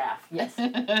a giraffe, yes.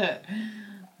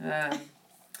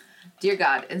 Dear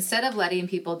God, instead of letting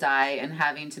people die and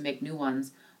having to make new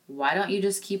ones, why don't you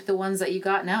just keep the ones that you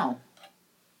got now?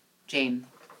 Jane.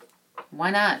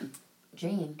 Why not?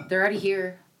 Jane. They're already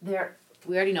here. We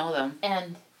already know them.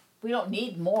 And we don't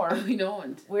need more. We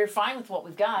don't. We're fine with what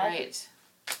we've got. Right.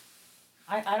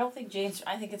 I don't think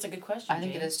I think it's a good question, I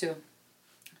think it is too.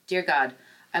 Dear God,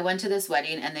 I went to this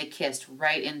wedding and they kissed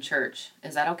right in church.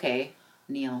 Is that okay?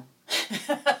 Neil.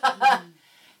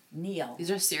 Neil.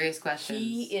 These are serious questions.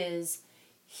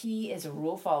 He is a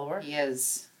rule follower. He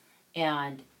is.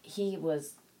 And he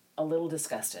was a little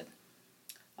disgusted.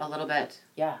 A little bit.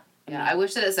 Yeah. I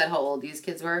wish that it said how old these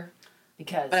kids were.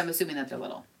 But I'm assuming that they're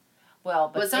little. Well,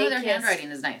 but some of their handwriting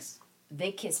is nice.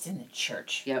 They kissed in the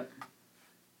church. Yep.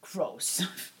 Gross.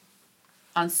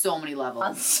 On so many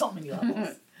levels.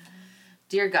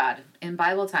 Dear God, in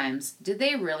Bible times, did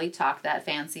they really talk that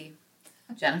fancy?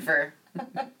 Jennifer.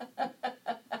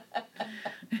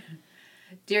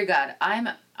 Dear God,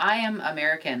 I am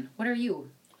American. What are you?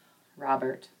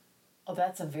 Robert. Oh,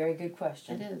 that's a very good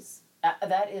question. It is.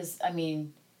 That's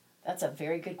a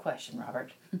very good question,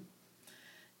 Robert.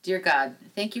 Dear God,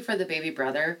 thank you for the baby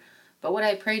brother, but what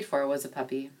I prayed for was a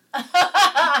puppy.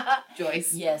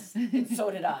 Joyce. Yes,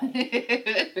 so did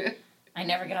I. I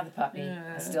never got the puppy.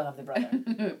 I still have the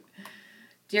brother.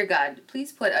 Dear God,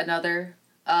 please put another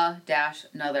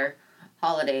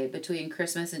holiday between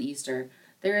Christmas and Easter.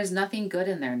 There is nothing good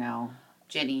in there now.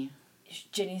 Ginny's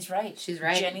right. She's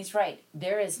right. Jenny's right.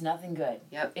 There is nothing good.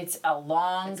 Yep. It's a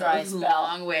long, dry spell.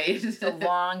 Long wait. It's a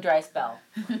long, dry spell.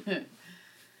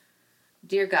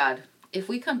 Dear God, if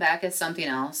we come back as something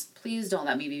else, please don't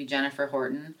let me be Jennifer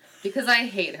Horton, because I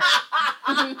hate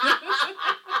her.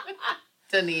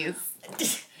 Denise.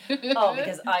 Oh,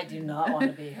 because I do not want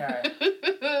to be her.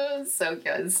 So cute.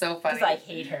 It's so funny. Because I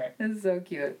hate her. It's so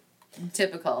cute.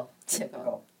 Typical.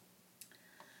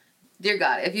 Dear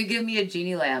God, if you give me a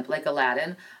genie lamp like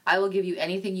Aladdin, I will give you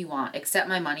anything you want except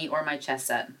my money or my chess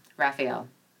set. Raphael.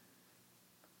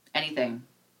 Anything.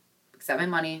 Except my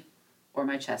money or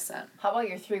my chess set. How about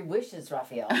your 3 wishes,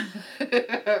 Raphael?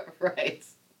 Right.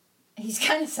 He's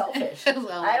kind of selfish. I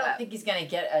don't think he's going to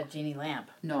get a genie lamp.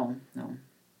 No.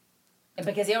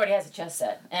 Because he already has a chess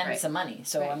set and some money.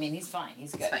 So, he's fine.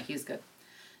 He's good. He's good.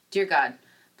 Dear God,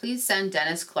 please send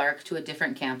Dennis Clark to a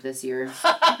different camp this year.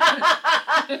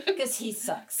 Because he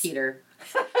sucks. Peter.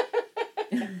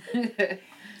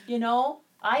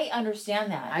 I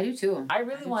understand that. I do too. I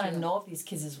really want to know if these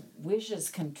kids' wishes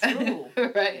come true.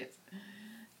 Right.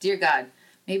 Dear God,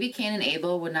 maybe Cain and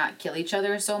Abel would not kill each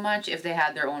other so much if they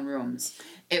had their own rooms.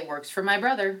 It works for my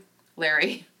brother,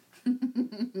 Larry.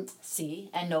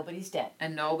 See? And nobody's dead.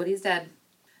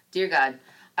 Dear God,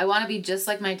 I want to be just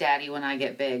like my daddy when I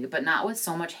get big, but not with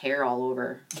so much hair all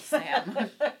over.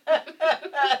 Sam.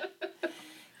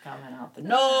 Coming out the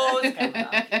nose, coming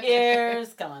out the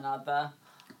ears, coming out the...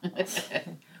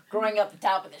 growing up the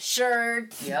top of the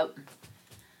shirt. Yep.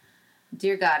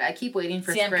 Dear God, I keep waiting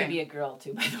for Sam spring. Sam could be a girl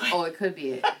too, by the way. Oh, it could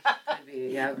be.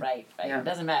 Yeah. Right. Yep. It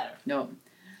doesn't matter. No.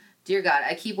 Dear God,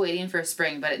 I keep waiting for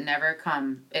spring, but it never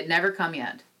come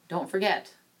yet. Don't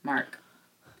forget, Mark.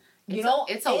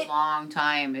 It's a long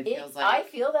time. It feels like. I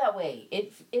feel that way.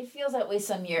 It feels that way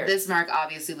some years. This Mark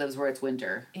obviously lives where it's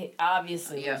winter. It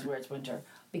obviously lives where it's winter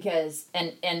because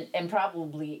and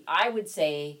probably I would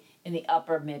say in the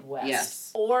upper Midwest.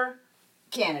 Yes. Or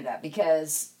Canada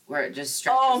because where it just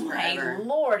stretches forever. Oh my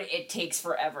Lord! It takes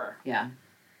forever. Yeah.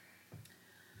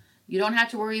 You don't have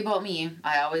to worry about me.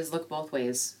 I always look both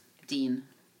ways. Dean,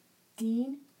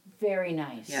 very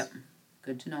nice. Yep.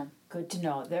 Good to know.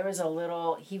 There was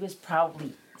he was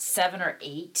probably 7 or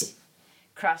 8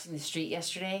 crossing the street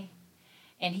yesterday,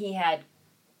 and he had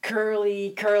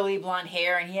curly blonde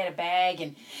hair, and he had a bag,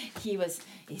 and he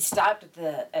stopped at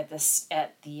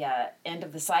the end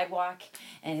of the sidewalk,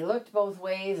 and he looked both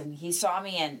ways, and he saw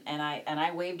me, and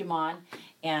I waved him on,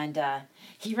 and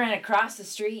he ran across the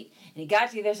street, and he got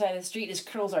to the other side of the street. His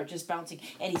curls are just bouncing,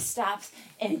 and he stops,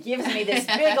 and he gives me this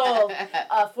big old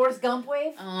Forrest Gump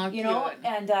wave, you know,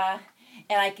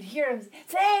 and I could hear him,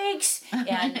 thanks,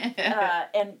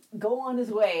 and go on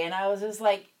his way. And I was just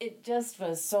like, it just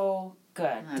was so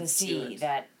good to see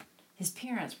that his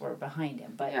parents were behind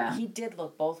him. But he did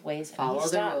look both ways, and Follow he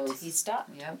stopped. the rules. He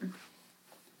stopped. Yep.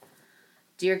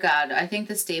 Dear God, I think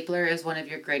the stapler is one of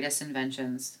your greatest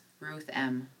inventions. Ruth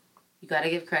M. You got to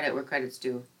give credit where credit's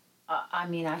due. I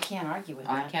mean, I can't argue with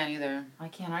that. I can't either. I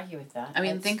can't argue with that. I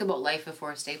mean, think about life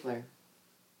before a stapler.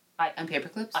 And paper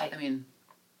clips? I mean...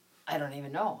 I don't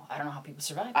even know. I don't know how people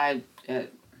survive.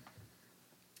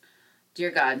 Dear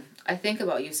God, I think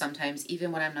about you sometimes,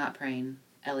 even when I'm not praying.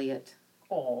 Elliot.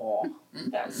 Oh,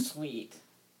 that's sweet.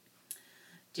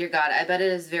 Dear God, I bet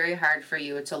it is very hard for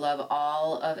you to love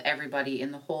all of everybody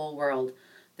in the whole world.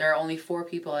 There are only 4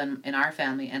 people in our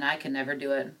family, and I can never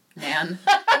do it. Man.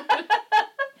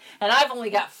 And I've only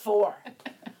got 4.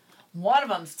 One of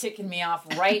them's ticking me off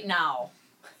right now.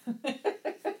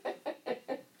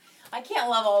 I can't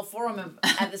love all 4 of them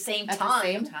at the same time. At the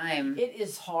same time. It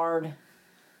is hard.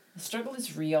 The struggle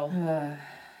is real.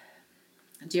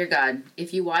 Dear God,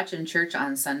 if you watch in church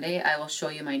on Sunday, I will show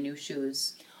you my new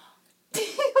shoes.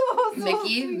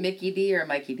 Mickey D or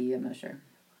Mikey D, I'm not sure.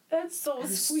 That's so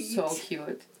sweet. So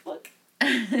cute. Look.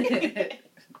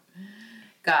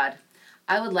 God,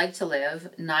 I would like to live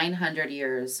 900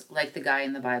 years like the guy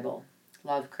in the Bible.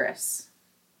 Love, Chris.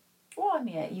 Well, I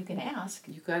mean, you can ask.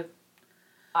 You could.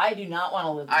 I do not want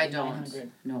to live to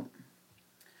 900. No.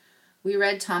 We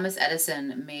read Thomas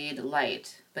Edison made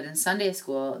light, but in Sunday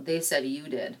school, they said you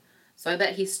did. So I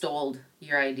bet he stole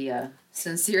your idea.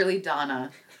 Sincerely,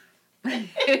 Donna.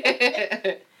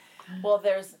 Well,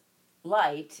 there's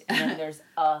light, and then there's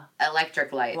a...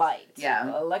 electric light. Light.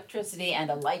 Yeah. Electricity and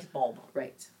a light bulb.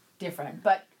 Right. Different.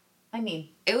 But, I mean...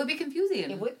 It would be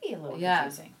confusing. It would be a little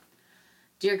confusing.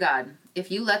 Dear God,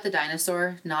 if you let the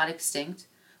dinosaur not extinct,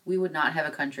 we would not have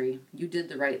a country. You did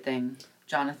the right thing.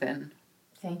 Jonathan.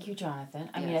 Thank you, Jonathan.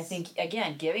 I mean, I think,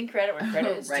 again, giving credit where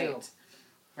credit is due.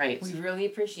 Right. We really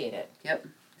appreciate it. Yep.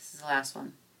 This is the last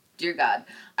one. Dear God,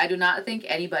 I do not think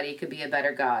anybody could be a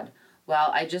better God.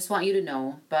 Well, I just want you to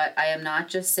know, but I am not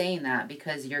just saying that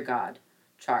because you're God.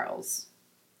 Charles.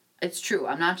 It's true.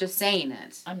 I'm not just saying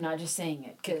it. I'm not just saying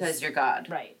it. Because you're God.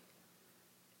 Right.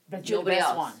 But you're the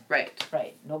best one. Right.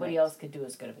 Right. Nobody else could do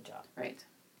as good of a job. Right.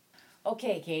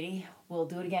 Okay, Katie. We'll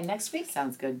do it again next week.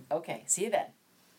 Sounds good. Okay. See you then.